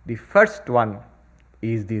 The first one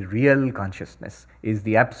is the real consciousness, is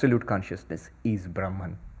the absolute consciousness, is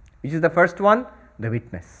Brahman. Which is the first one? The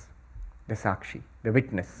witness, the Sakshi, the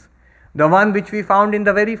witness. The one which we found in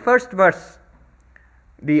the very first verse.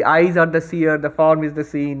 The eyes are the seer, the form is the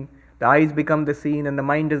seen, the eyes become the seen and the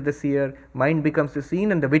mind is the seer, mind becomes the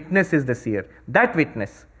seen and the witness is the seer. That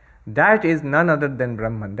witness, that is none other than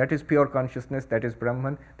Brahman. That is pure consciousness, that is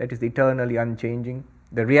Brahman, that is eternally unchanging,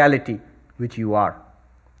 the reality which you are.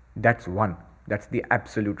 That's one, that's the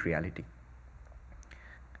absolute reality.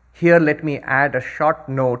 Here let me add a short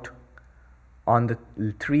note on the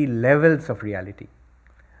three levels of reality.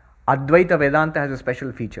 Advaita Vedanta has a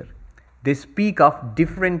special feature. They speak of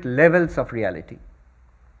different levels of reality.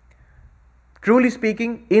 Truly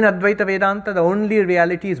speaking, in Advaita Vedanta, the only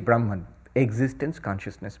reality is Brahman, existence,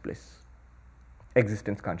 consciousness, bliss.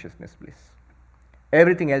 Existence, consciousness, bliss.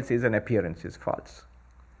 Everything else is an appearance, is false.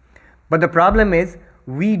 But the problem is,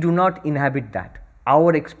 we do not inhabit that.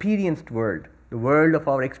 Our experienced world, the world of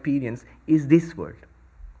our experience, is this world,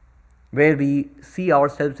 where we see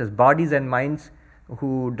ourselves as bodies and minds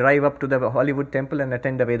who drive up to the Hollywood temple and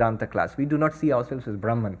attend a Vedanta class. We do not see ourselves as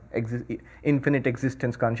Brahman, infinite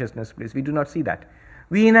existence, consciousness, bliss. We do not see that.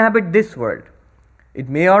 We inhabit this world. It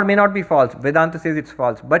may or may not be false. Vedanta says it's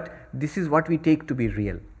false, but this is what we take to be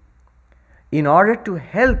real. In order to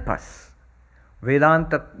help us,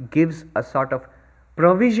 Vedanta gives a sort of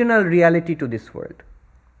provisional reality to this world.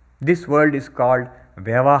 This world is called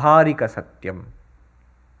Vyavaharika Satyam,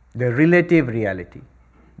 the relative reality,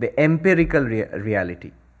 the empirical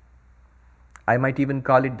reality. I might even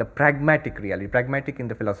call it the pragmatic reality, pragmatic in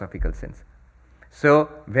the philosophical sense. So,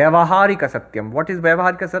 Vyavaharika Satyam. What is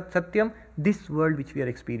Vyavaharika Satyam? This world which we are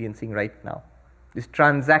experiencing right now, this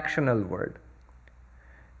transactional world.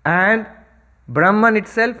 And Brahman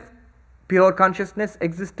itself, pure consciousness,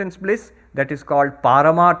 existence, bliss, that is called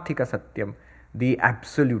Paramarthika Satyam, the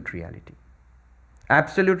absolute reality.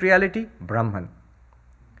 Absolute reality, Brahman.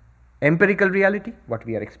 Empirical reality, what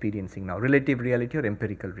we are experiencing now, relative reality or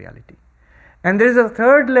empirical reality. And there is a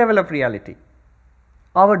third level of reality,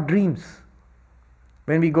 our dreams.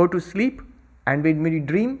 When we go to sleep and when we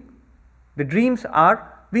dream, the dreams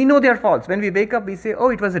are, we know they are false. When we wake up, we say, oh,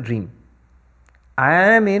 it was a dream. I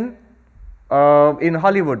am in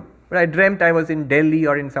Hollywood, but I dreamt I was in Delhi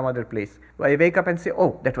or in some other place. I wake up and say,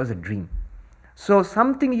 oh, that was a dream. So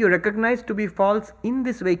something you recognize to be false in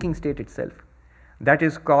this waking state itself. That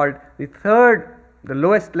is called the third, the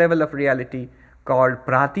lowest level of reality, called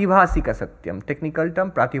Pratibhasika Satyam. Technical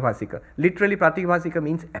term, Pratibhasika. Literally, Pratibhasika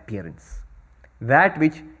means appearance. That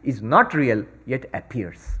which is not real yet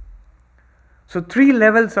appears. So, three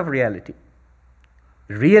levels of reality.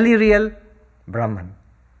 Really real, Brahman.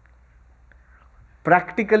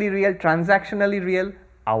 Practically real, transactionally real,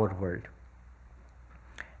 our world.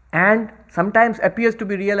 And sometimes appears to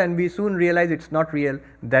be real and we soon realize it's not real,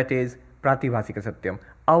 that is Pratibhasika Satyam.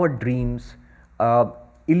 Our dreams,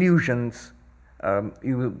 illusions,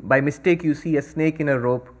 by mistake you see a snake in a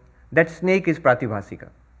rope, that snake is Pratibhasika.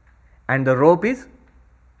 And the rope is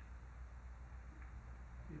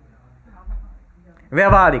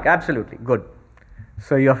Vyavaharik, absolutely, good.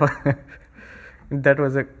 So you have that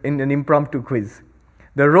was in an impromptu quiz.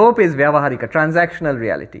 The rope is Vyavaharika, transactional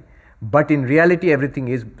reality. But in reality, everything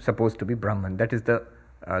is supposed to be Brahman. That is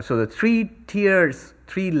so the three tiers,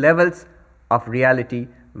 three levels of reality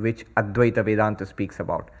which Advaita Vedanta speaks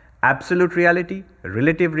about. Absolute reality,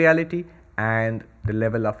 relative reality, and the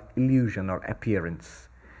level of illusion or appearance.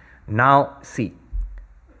 Now see,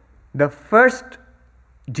 the first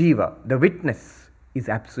jiva, the witness, is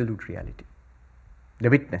absolute reality. The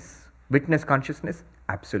witness consciousness,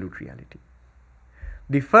 absolute reality.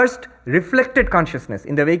 The first reflected consciousness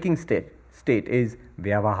in the waking state is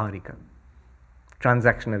Vyavaharika,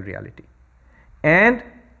 transactional reality. And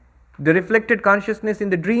the reflected consciousness in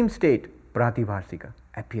the dream state, Pratibhasika,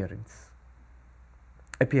 appearance.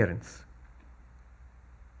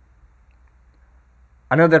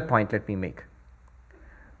 Another point let me make.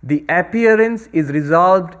 The appearance is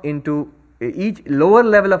resolved into, each lower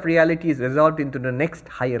level of reality is resolved into the next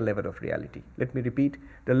higher level of reality. Let me repeat.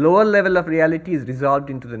 The lower level of reality is resolved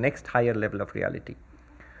into the next higher level of reality.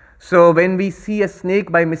 So when we see a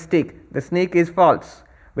snake by mistake, the snake is false.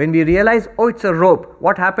 When we realize, oh, it's a rope,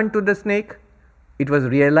 what happened to the snake? It was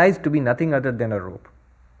realized to be nothing other than a rope.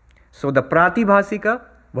 So the pratibhasika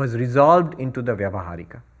was resolved into the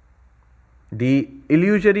vyavaharika. The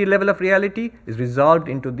illusory level of reality is resolved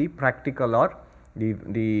into the practical or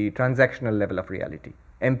the transactional level of reality,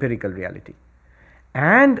 empirical reality.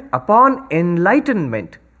 And upon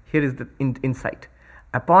enlightenment, here is the insight.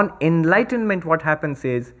 Upon enlightenment, what happens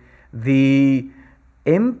is the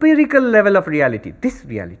empirical level of reality, this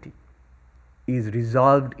reality, is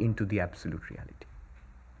resolved into the absolute reality.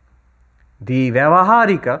 The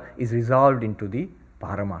vyavaharika is resolved into the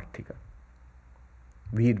paramarthika.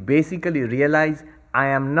 We basically realize, I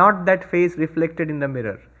am not that face reflected in the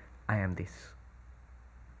mirror, I am this.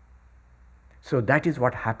 So that is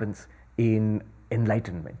what happens in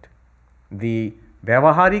enlightenment. The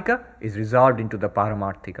vyavaharika is resolved into the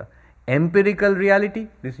paramarthika. Empirical reality,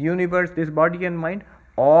 this universe, this body and mind,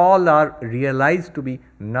 all are realized to be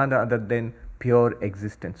none other than pure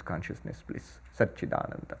existence, consciousness, bliss,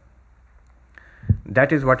 Satchidananda.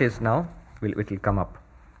 That is what is now, it will come up.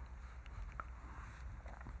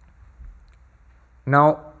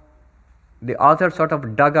 Now, the author sort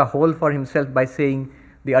of dug a hole for himself by saying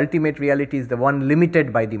the ultimate reality is the one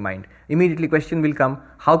limited by the mind. Immediately question will come,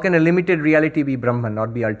 how can a limited reality be Brahman,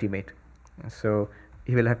 not be ultimate? So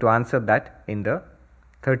he will have to answer that in the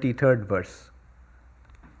 33rd verse.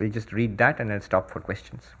 We'll just read that and I'll stop for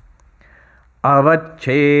questions.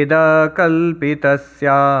 Avacheda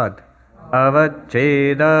kalpitasyad,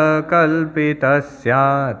 avacheda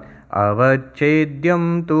kalpitasyad,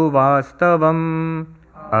 avachedyam tu vastavam,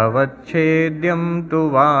 avachedyam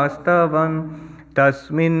tu vastavam,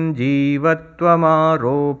 tasmin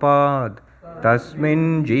jivattvamaropad,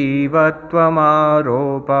 tasmin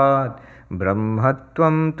jivattvamaropad,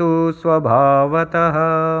 brahmatvam tu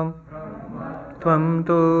swabhavatah, tvam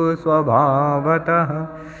tu swabhavatah.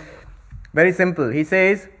 Very simple. He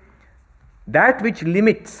says, that which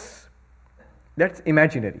limits, that's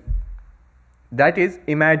imaginary. That is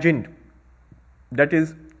imagined. That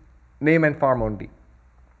is name and form only.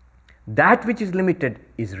 That which is limited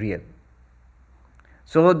is real.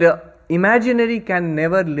 So the imaginary can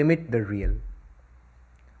never limit the real.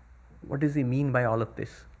 What does he mean by all of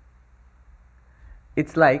this?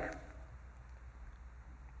 It's like,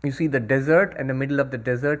 you see the desert, and in the middle of the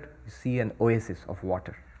desert, you see an oasis of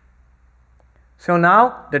water. So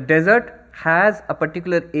now the desert has a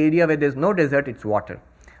particular area where there's no desert, it's water.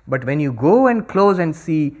 But when you go and close and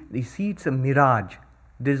see, you see it's a mirage.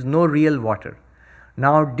 There's no real water.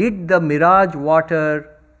 Now, did the mirage water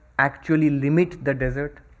actually limit the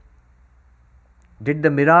desert? Did the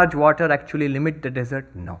mirage water actually limit the desert?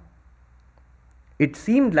 No. It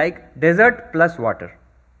seemed like desert plus water.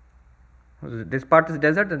 This part is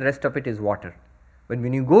desert and the rest of it is water. But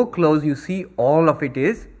when you go close, you see all of it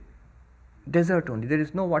is desert only. There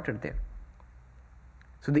is no water there.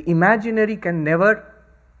 So the imaginary can never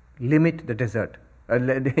limit the desert.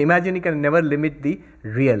 The imaginary can never limit the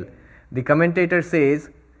real. The commentator says,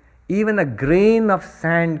 even a grain of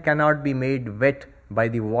sand cannot be made wet by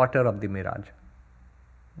the water of the mirage.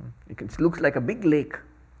 It looks like a big lake.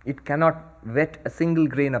 It cannot wet a single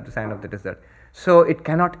grain of the sand of the desert. So it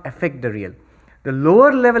cannot affect the real. The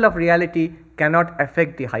lower level of reality cannot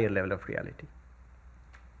affect the higher level of reality.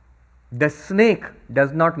 The snake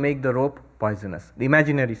does not make the rope poisonous, the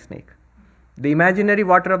imaginary snake. The imaginary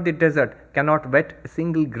water of the desert cannot wet a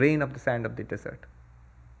single grain of the sand of the desert.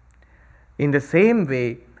 In the same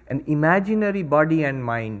way, an imaginary body and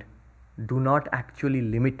mind do not actually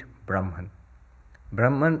limit Brahman.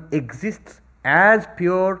 Brahman exists as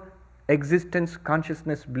pure existence,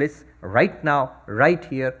 consciousness, bliss, right now, right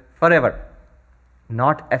here, forever,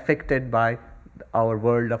 not affected by our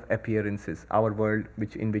world of appearances, our world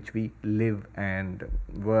in which we live and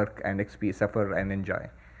work and experience, suffer and enjoy.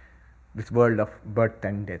 This world of birth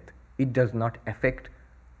and death. It does not affect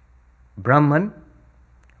Brahman.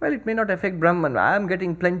 Well, it may not affect Brahman. I am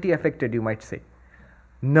getting plenty affected, you might say.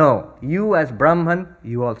 No, you as Brahman,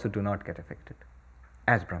 you also do not get affected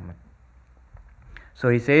as Brahman. So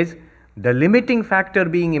he says, the limiting factor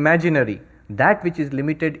being imaginary, that which is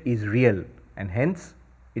limited is real, and hence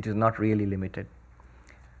it is not really limited.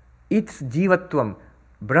 It's jivatvam.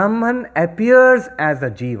 Brahman appears as a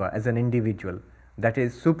jiva, as an individual. That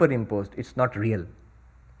is superimposed. It's not real.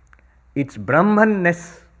 It's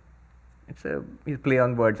Brahmanness. It's a play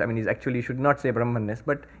on words. I mean, he actually should not say Brahmanness,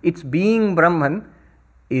 but its being Brahman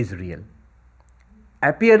is real.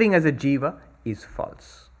 Appearing as a jiva is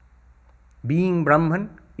false. Being Brahman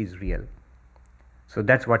is real. So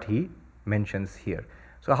that's what he mentions here.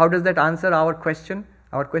 So how does that answer our question?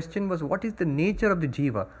 Our question was, what is the nature of the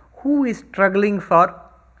jiva? Who is struggling for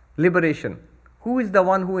liberation? Who is the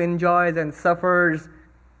one who enjoys and suffers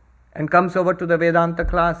and comes over to the Vedanta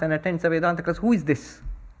class and attends the Vedanta class? Who is this?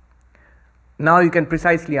 Now you can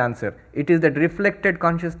precisely answer. It is that reflected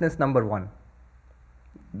consciousness number one.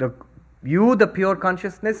 The pure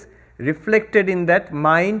consciousness, reflected in that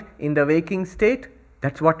mind in the waking state,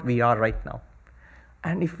 that's what we are right now.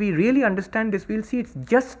 And if we really understand this, we'll see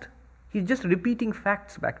he's just repeating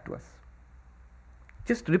facts back to us.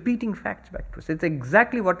 Just repeating facts back to us. It's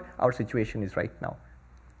exactly what our situation is right now.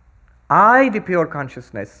 I, the pure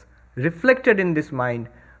consciousness, reflected in this mind,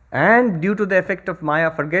 and due to the effect of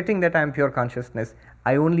Maya, forgetting that I am pure consciousness,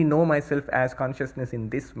 I only know myself as consciousness in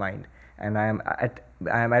this mind, and I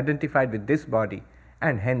am identified with this body,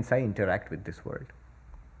 and hence I interact with this world.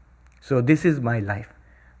 So this is my life.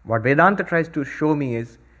 What Vedanta tries to show me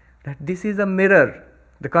is that this is a mirror.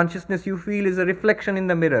 The consciousness you feel is a reflection in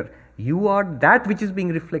the mirror. You are that which is being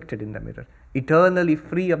reflected in the mirror, eternally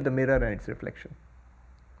free of the mirror and its reflection.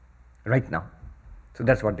 Right now. So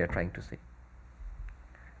that's what they're trying to say.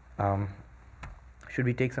 Should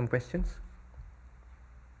we take some questions?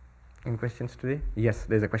 Any questions today? Yes,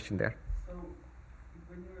 there's a question there. So,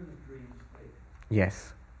 when you're in the dream state,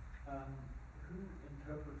 yes. Who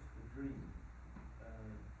interprets the dream?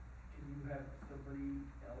 Can you have somebody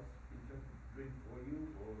else interpret the dream for you,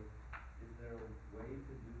 or is there a way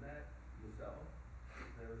to do that yourself?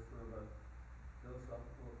 Is there sort of a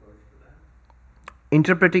philosophical approach to that?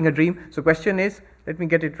 Interpreting a dream. So question is, let me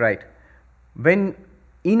get it right. When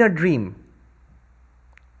in a dream,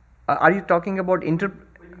 are you talking about when you come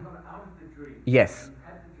out of the dream? Yes. You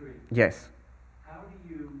had the dream. Yes. How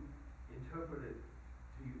do you interpret it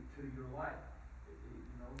to your life?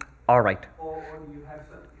 All right. Or do you have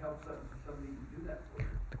somebody to do that for you?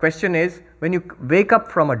 The question is, when you wake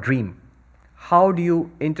up from a dream, how do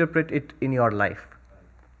you interpret it in your life?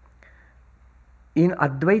 In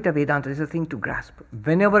Advaita Vedanta, this is a thing to grasp.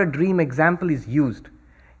 Whenever a dream example is used,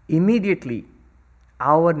 immediately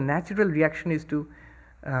our natural reaction is to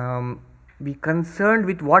be concerned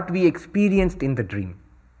with what we experienced in the dream.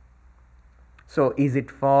 So, is it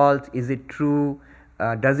false? Is it true?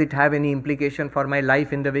 Does it have any implication for my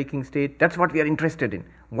life in the waking state? That's what we are interested in.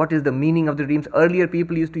 What is the meaning of the dreams? Earlier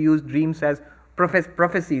people used to use dreams as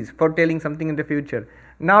prophecies, foretelling something in the future.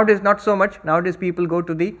 Nowadays not so much. Nowadays people go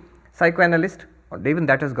to the psychoanalyst, or even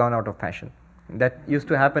that has gone out of fashion. That used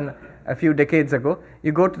to happen a few decades ago.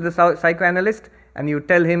 You go to the psychoanalyst and you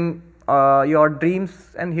tell him your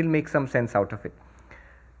dreams, and he'll make some sense out of it.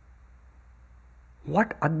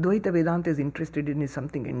 What Advaita Vedanta is interested in is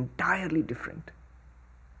something entirely different.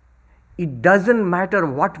 It doesn't matter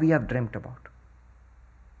what we have dreamt about.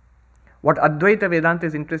 What Advaita Vedanta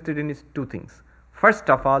is interested in is two things. First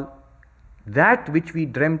of all, that which we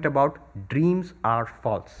dreamt about, dreams are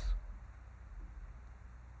false.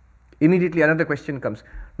 Immediately another question comes.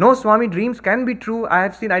 No, Swami, dreams can be true. I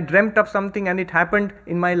dreamt of something and it happened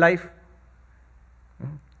in my life.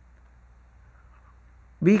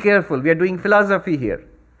 Be careful, we are doing philosophy here.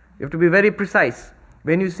 You have to be very precise.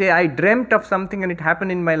 When you say, I dreamt of something and it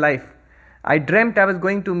happened in my life, I dreamt I was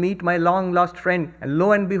going to meet my long lost friend, and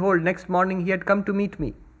lo and behold, next morning he had come to meet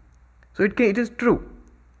me. So it is true.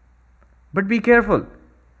 But be careful.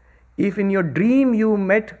 If in your dream you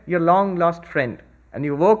met your long lost friend, and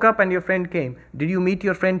you woke up and your friend came, did you meet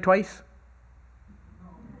your friend twice?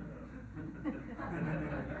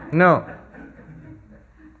 No.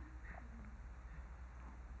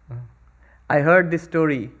 I heard this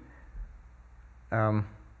story of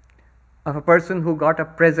a person who got a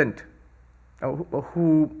present,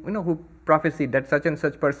 who prophesied that such and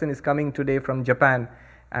such person is coming today from Japan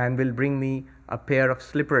and will bring me a pair of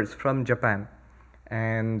slippers from Japan.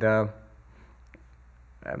 And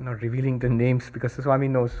I'm not revealing the names because Swami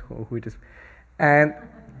knows who it is. And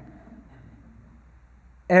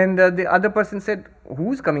the other person said,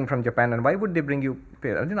 who's coming from Japan and why would they bring you a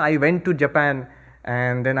pair? And then I went to Japan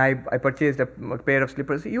and then I purchased a pair of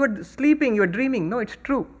slippers. You were sleeping, you were dreaming. No, it's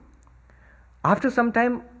true. After some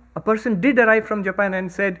time, a person did arrive from Japan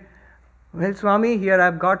and said, well, Swami, here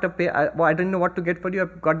I've got a pair. I didn't know what to get for you.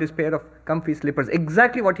 I've got this pair of comfy slippers.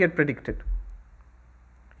 Exactly what he had predicted.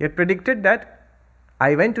 He had predicted that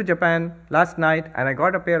I went to Japan last night and I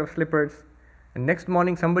got a pair of slippers, And next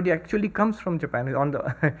morning, somebody actually comes from Japan on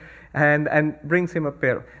the and brings him a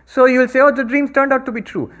pair. So you will say, oh, the dreams turned out to be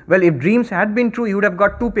true. Well, if dreams had been true, he would have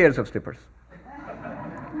got 2 pairs of slippers.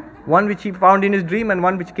 One which he found in his dream and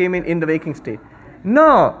one which came in the waking state.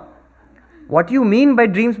 No. What you mean by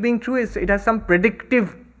dreams being true is it has some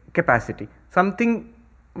predictive capacity. Something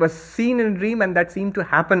was seen in a dream and that seemed to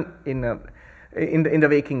happen in the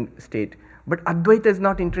waking state. But Advaita is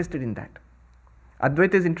not interested in that.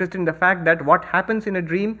 Advaita is interested in the fact that what happens in a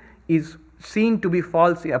dream is seen to be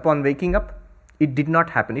false upon waking up. It did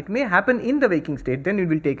not happen. It may happen in the waking state, then we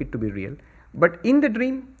will take it to be real. But in the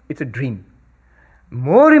dream, it's a dream.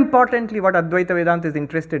 More importantly, what Advaita Vedanta is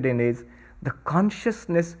interested in is the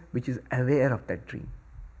consciousness which is aware of that dream.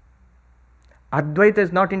 Advaita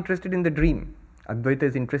is not interested in the dream. Advaita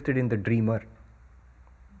is interested in the dreamer.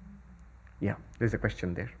 Yeah, there's a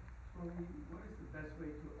question there. What is the best way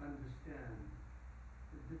to understand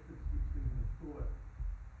the difference between the thought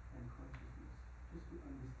and consciousness? Just to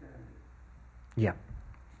understand it. Yeah.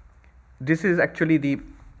 This is actually this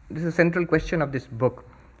is a central question of this book.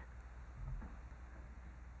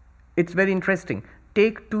 It's very interesting.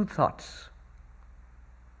 Take 2 thoughts.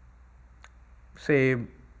 Say, you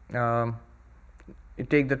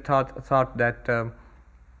take the thought that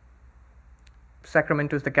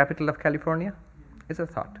Sacramento is the capital of California. It's a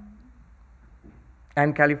thought.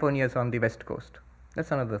 And California is on the west coast.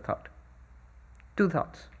 That's another thought. 2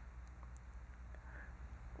 thoughts.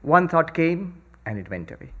 One thought came and it went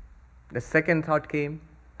away. The second thought came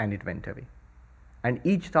and it went away. And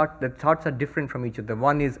each thought, the thoughts are different from each other.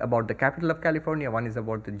 One is about the capital of California, one is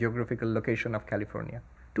about the geographical location of California.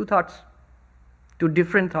 2 thoughts, 2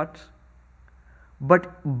 different thoughts.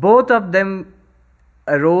 But both of them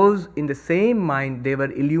arose in the same mind, they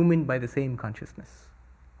were illumined by the same consciousness.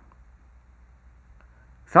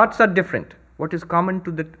 Thoughts are different. What is common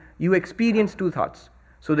to you experience 2 thoughts.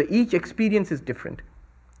 So each experience is different.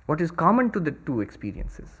 What is common to the 2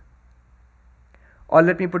 experiences? Or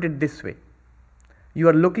let me put it this way. You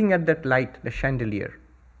are looking at that light, the chandelier.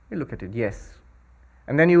 You look at it, yes.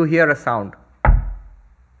 And then you hear a sound.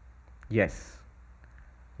 Yes.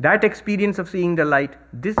 That experience of seeing the light,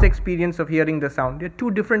 this experience of hearing the sound, they are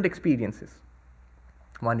 2 different experiences.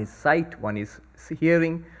 One is sight, one is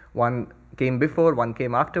hearing, one came before, one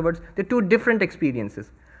came afterwards. They are 2 different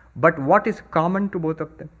experiences. But what is common to both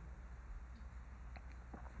of them?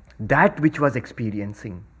 That which was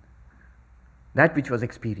experiencing. That which was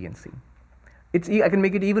experiencing. I can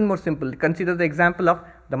make it even more simple. Consider the example of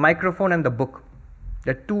the microphone and the book.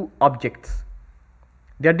 They are 2 objects.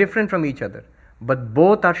 They are different from each other, but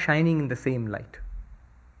both are shining in the same light.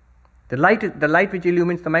 The light which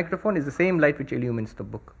illumines the microphone is the same light which illumines the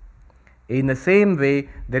book. In the same way,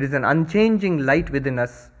 there is an unchanging light within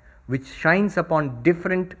us which shines upon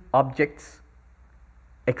different objects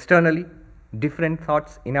externally, different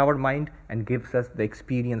thoughts in our mind, and gives us the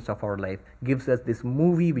experience of our life, gives us this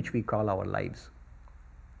movie which we call our lives.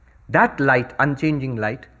 That light, unchanging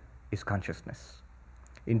light, is consciousness.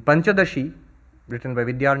 In Panchadashi, written by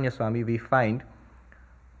Vidyaranya Swami, we find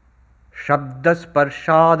Shabda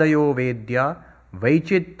Sparshadayo Vedya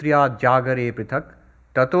Vaichitrya Jagare Prithak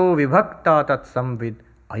Tato Vibhakta Tat Samvid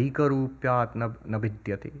Aikarupyat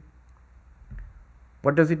Navidyate.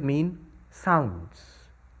 What does it mean? Sounds.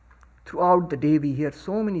 Throughout the day we hear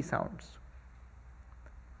so many sounds.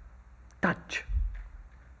 Touch.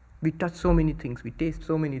 We touch so many things, we taste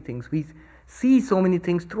so many things, we see so many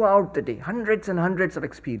things throughout the day, hundreds and hundreds of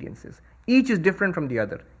experiences. Each is different from the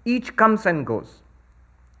other. Each comes and goes.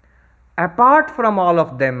 Apart from all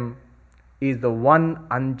of them is the one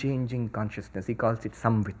unchanging consciousness. He calls it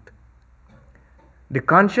Samvit. The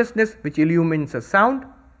consciousness which illumines a sound,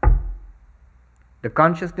 the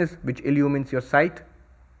consciousness which illumines your sight,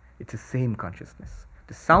 it's the same consciousness.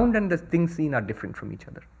 The sound and the thing seen are different from each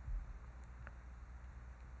other.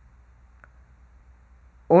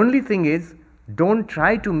 Only thing is, don't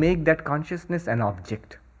try to make that consciousness an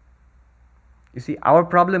object. You see, our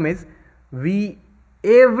problem is,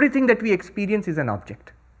 everything that we experience is an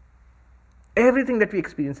object. Everything that we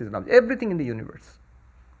experience is an object. Everything in the universe.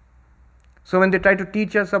 So when they try to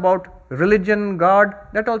teach us about religion, God,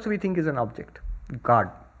 that also we think is an object.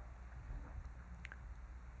 God.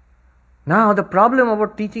 Now the problem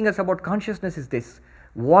about teaching us about consciousness is this.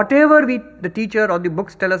 Whatever the teacher or the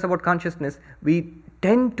books tell us about consciousness, we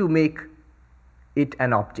tend to make it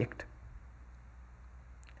an object.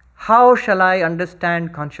 How shall I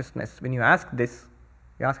understand consciousness? When you ask this,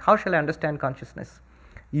 you ask, how shall I understand consciousness?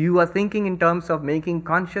 You are thinking in terms of making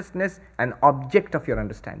consciousness an object of your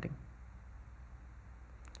understanding.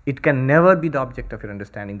 It can never be the object of your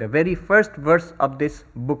understanding. The very first verse of this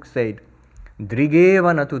book said,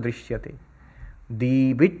 Drigeva natu drishyate.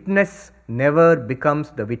 The witness never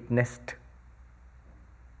becomes the witnessed.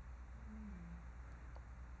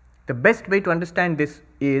 The best way to understand this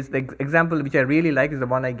is, the example which I really like is the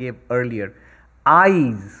one I gave earlier.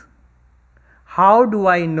 Eyes. How do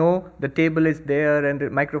I know the table is there and the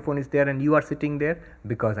microphone is there and you are sitting there?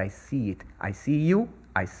 Because I see it. I see you,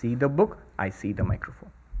 I see the book, I see the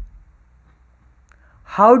microphone.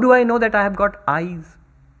 How do I know that I have got eyes?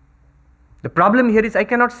 The problem here is I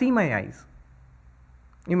cannot see my eyes.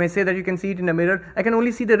 You may say that you can see it in a mirror. I can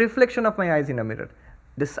only see the reflection of my eyes in a mirror.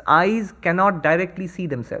 These eyes cannot directly see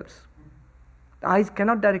themselves. The eyes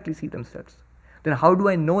cannot directly see themselves. Then how do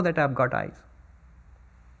I know that I have got eyes?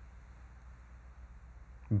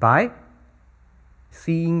 By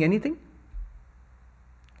seeing anything.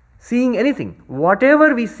 Seeing anything.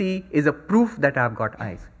 Whatever we see is a proof that I have got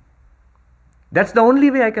eyes. That's the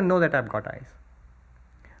only way I can know that I have got eyes.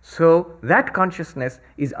 So that consciousness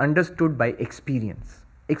is understood by experience.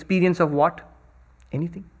 Experience of what?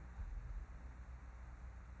 Anything.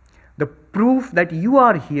 The proof that you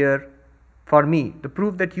are here, for me, the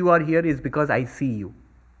proof that you are here is because I see you.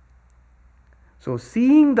 So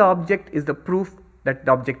seeing the object is the proof that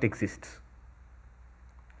the object exists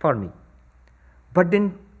for me. But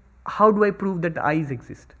then how do I prove that the eyes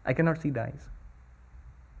exist? I cannot see the eyes.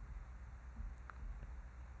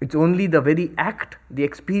 It's only the very act, the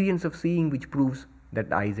experience of seeing, which proves that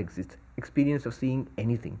the eyes exist. Experience of seeing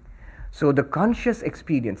anything. So the conscious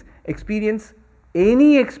experience,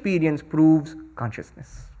 any experience proves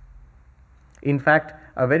consciousness. In fact,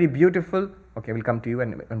 a very beautiful, okay, we'll come to you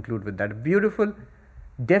and conclude with that. Beautiful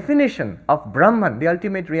definition of Brahman, the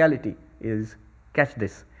ultimate reality, is, catch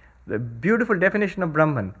this, the beautiful definition of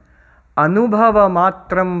Brahman, Anubhava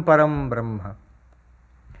matram param brahma.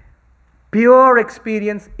 Pure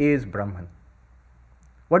experience is Brahman.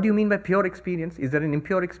 What do you mean by pure experience? Is there an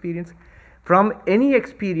impure experience? From any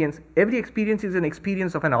experience, every experience is an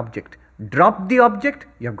experience of an object. Drop the object,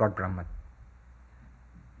 you have got Brahman.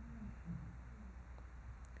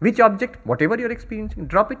 Which object? Whatever you're experiencing,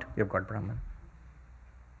 drop it, you have got Brahman.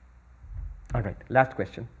 Alright, last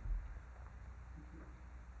question.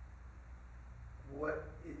 What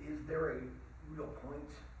is there a real point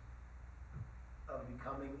of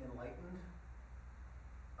becoming enlightened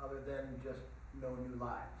other than just no new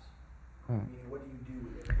lives? I mean, what do you do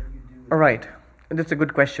with it? What do you do with Alright, that's a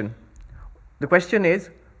good question. The question is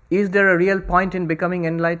there a real point in becoming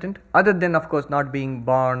enlightened? Other than, of course, not being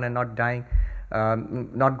born and not dying,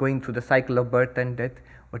 not going through the cycle of birth and death.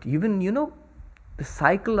 But even, the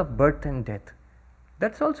cycle of birth and death,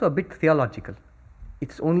 that's also a bit theological.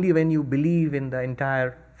 It's only when you believe in the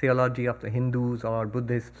entire theology of the Hindus or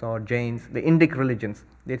Buddhists or Jains, the Indic religions,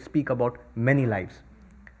 they speak about many lives.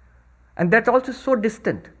 And that's also so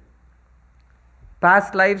distant.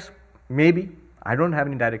 Past lives, maybe. I don't have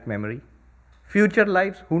any direct memory. Future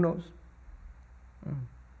lives, who knows?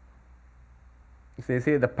 They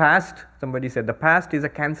say the past, somebody said, the past is a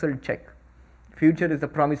cancelled check. Future is a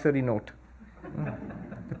promissory note.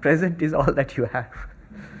 The present is all that you have.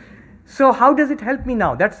 So how does it help me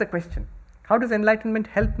now? That's the question. How does enlightenment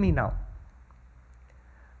help me now?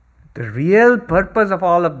 The real purpose of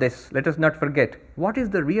all of this, let us not forget, what is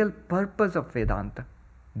the real purpose of Vedanta?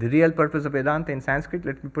 The real purpose of Vedanta in Sanskrit,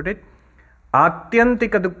 let me put it,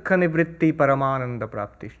 Atyantika dukkha nivritti paramananda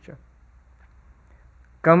praptischa.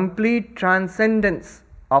 Complete transcendence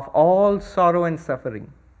of all sorrow and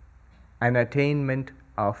suffering and attainment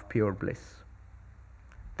of pure bliss.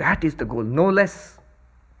 That is the goal, no less.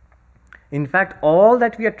 In fact, all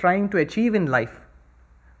that we are trying to achieve in life,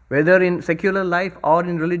 whether in secular life or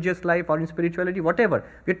in religious life or in spirituality, whatever,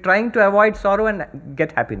 we are trying to avoid sorrow and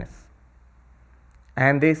get happiness.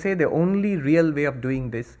 And they say the only real way of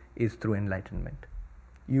doing this is through enlightenment.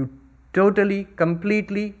 You totally,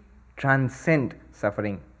 completely transcend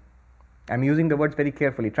suffering. I'm using the words very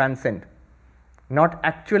carefully, transcend. Not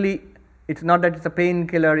actually, it's not that it's a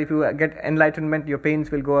painkiller. If you get enlightenment, your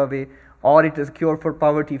pains will go away. Or it is a cure for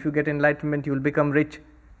poverty. If you get enlightenment, you will become rich.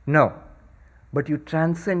 No. But you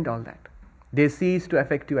transcend all that. They cease to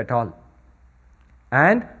affect you at all.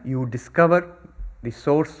 And you discover the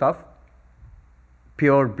source of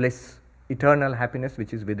pure bliss, eternal happiness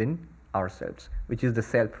which is within ourselves, which is the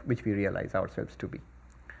self which we realize ourselves to be.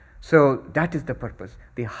 So that is the purpose.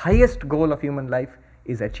 The highest goal of human life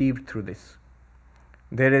is achieved through this.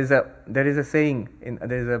 There is a saying,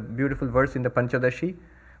 there is a beautiful verse in the Panchadashi.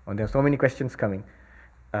 There are so many questions coming.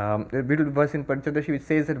 There's a beautiful verse in Panchadashi which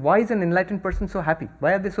says that why is an enlightened person so happy?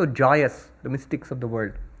 Why are they so joyous, the mystics of the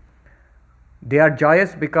world? They are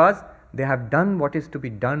joyous because they have done what is to be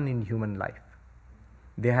done in human life.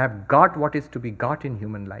 They have got what is to be got in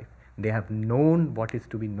human life. They have known what is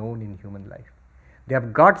to be known in human life. They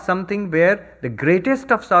have got something where the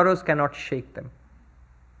greatest of sorrows cannot shake them.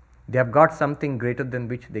 They have got something greater than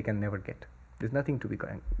which they can never get. There's nothing to be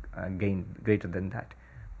gained greater than that.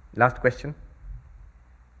 Last question.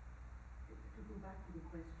 To go back to the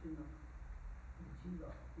question of the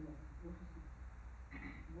jiva,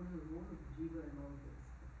 what is the role of the jiva in all this?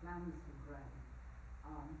 The plan is to grind.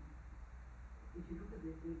 If you look at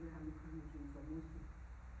the Abrahamic religions or most of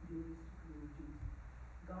dualistic religions,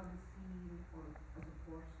 God is seen or as a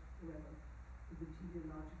force, whoever, with the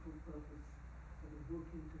teleological purpose of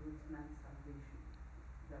working towards man's salvation.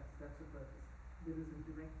 That's the purpose. There is a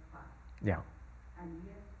direct path. Yeah. And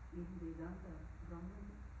yet, in Vedanta, Brahman,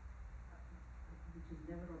 which is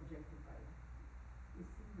never objectified, is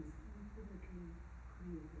seen as infinitely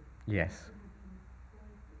creative. Yes. Infinitely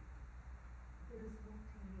creative. There is no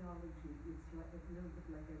teleology. It's like a little bit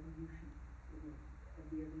like evolution,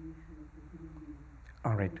 the evolution of the human being.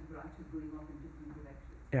 All right. These branches going off in different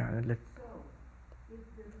directions. Yeah. So, if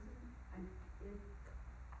there isn't, and if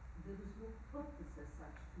there is no purpose as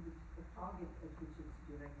such to a target at which it's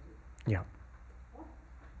directed, Yeah.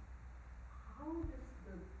 how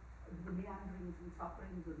does the meanderings and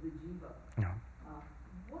sufferings of the jiva, Yeah.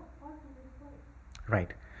 what part do they play?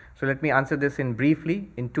 Right. So let me answer this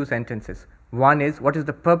briefly in 2 sentences. One is, what is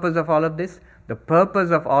the purpose of all of this? The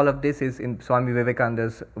purpose of all of this is, in Swami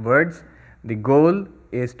Vivekananda's words, the goal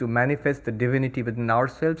is to manifest the divinity within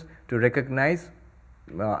ourselves, to recognize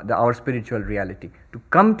our spiritual reality. To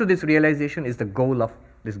come to this realization is the goal of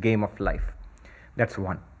this game of life. That's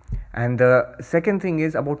one. And the second thing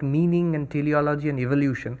is about meaning and teleology and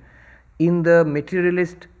evolution. In the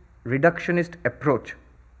materialist, reductionist approach,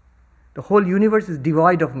 the whole universe is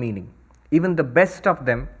devoid of meaning. Even the best of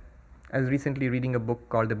them, I was recently reading a book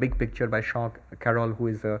called The Big Picture by Sean Carroll, who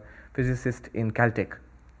is a physicist in Caltech.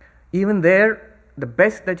 Even there, the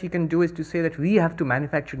best that he can do is to say that we have to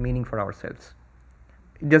manufacture meaning for ourselves.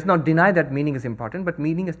 It does not deny that meaning is important, but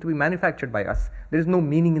meaning is to be manufactured by us. There is no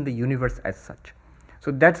meaning in the universe as such.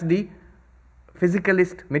 So that's the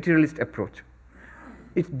physicalist, materialist approach.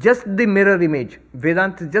 It's just the mirror image.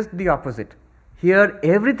 Vedanta is just the opposite. Here,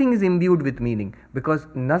 everything is imbued with meaning because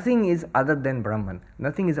nothing is other than Brahman.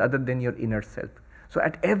 Nothing is other than your inner self. So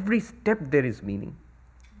at every step there is meaning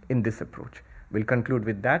in this approach. We'll conclude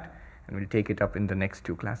with that and we'll take it up in the next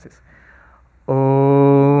 2 classes.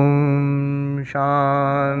 Om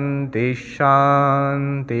Shanti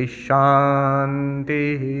Shanti Shanti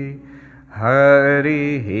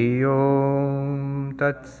Hari Om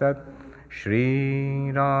Tat Sat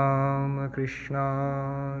Shri Ramakrishna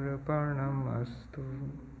Arpanamastu.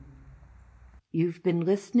 You've been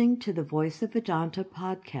listening to the Voice of Vedanta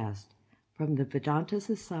podcast from the Vedanta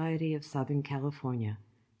Society of Southern California.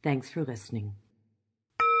 Thanks for listening.